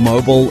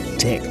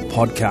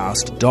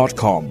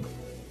mobiletechpodcast.com.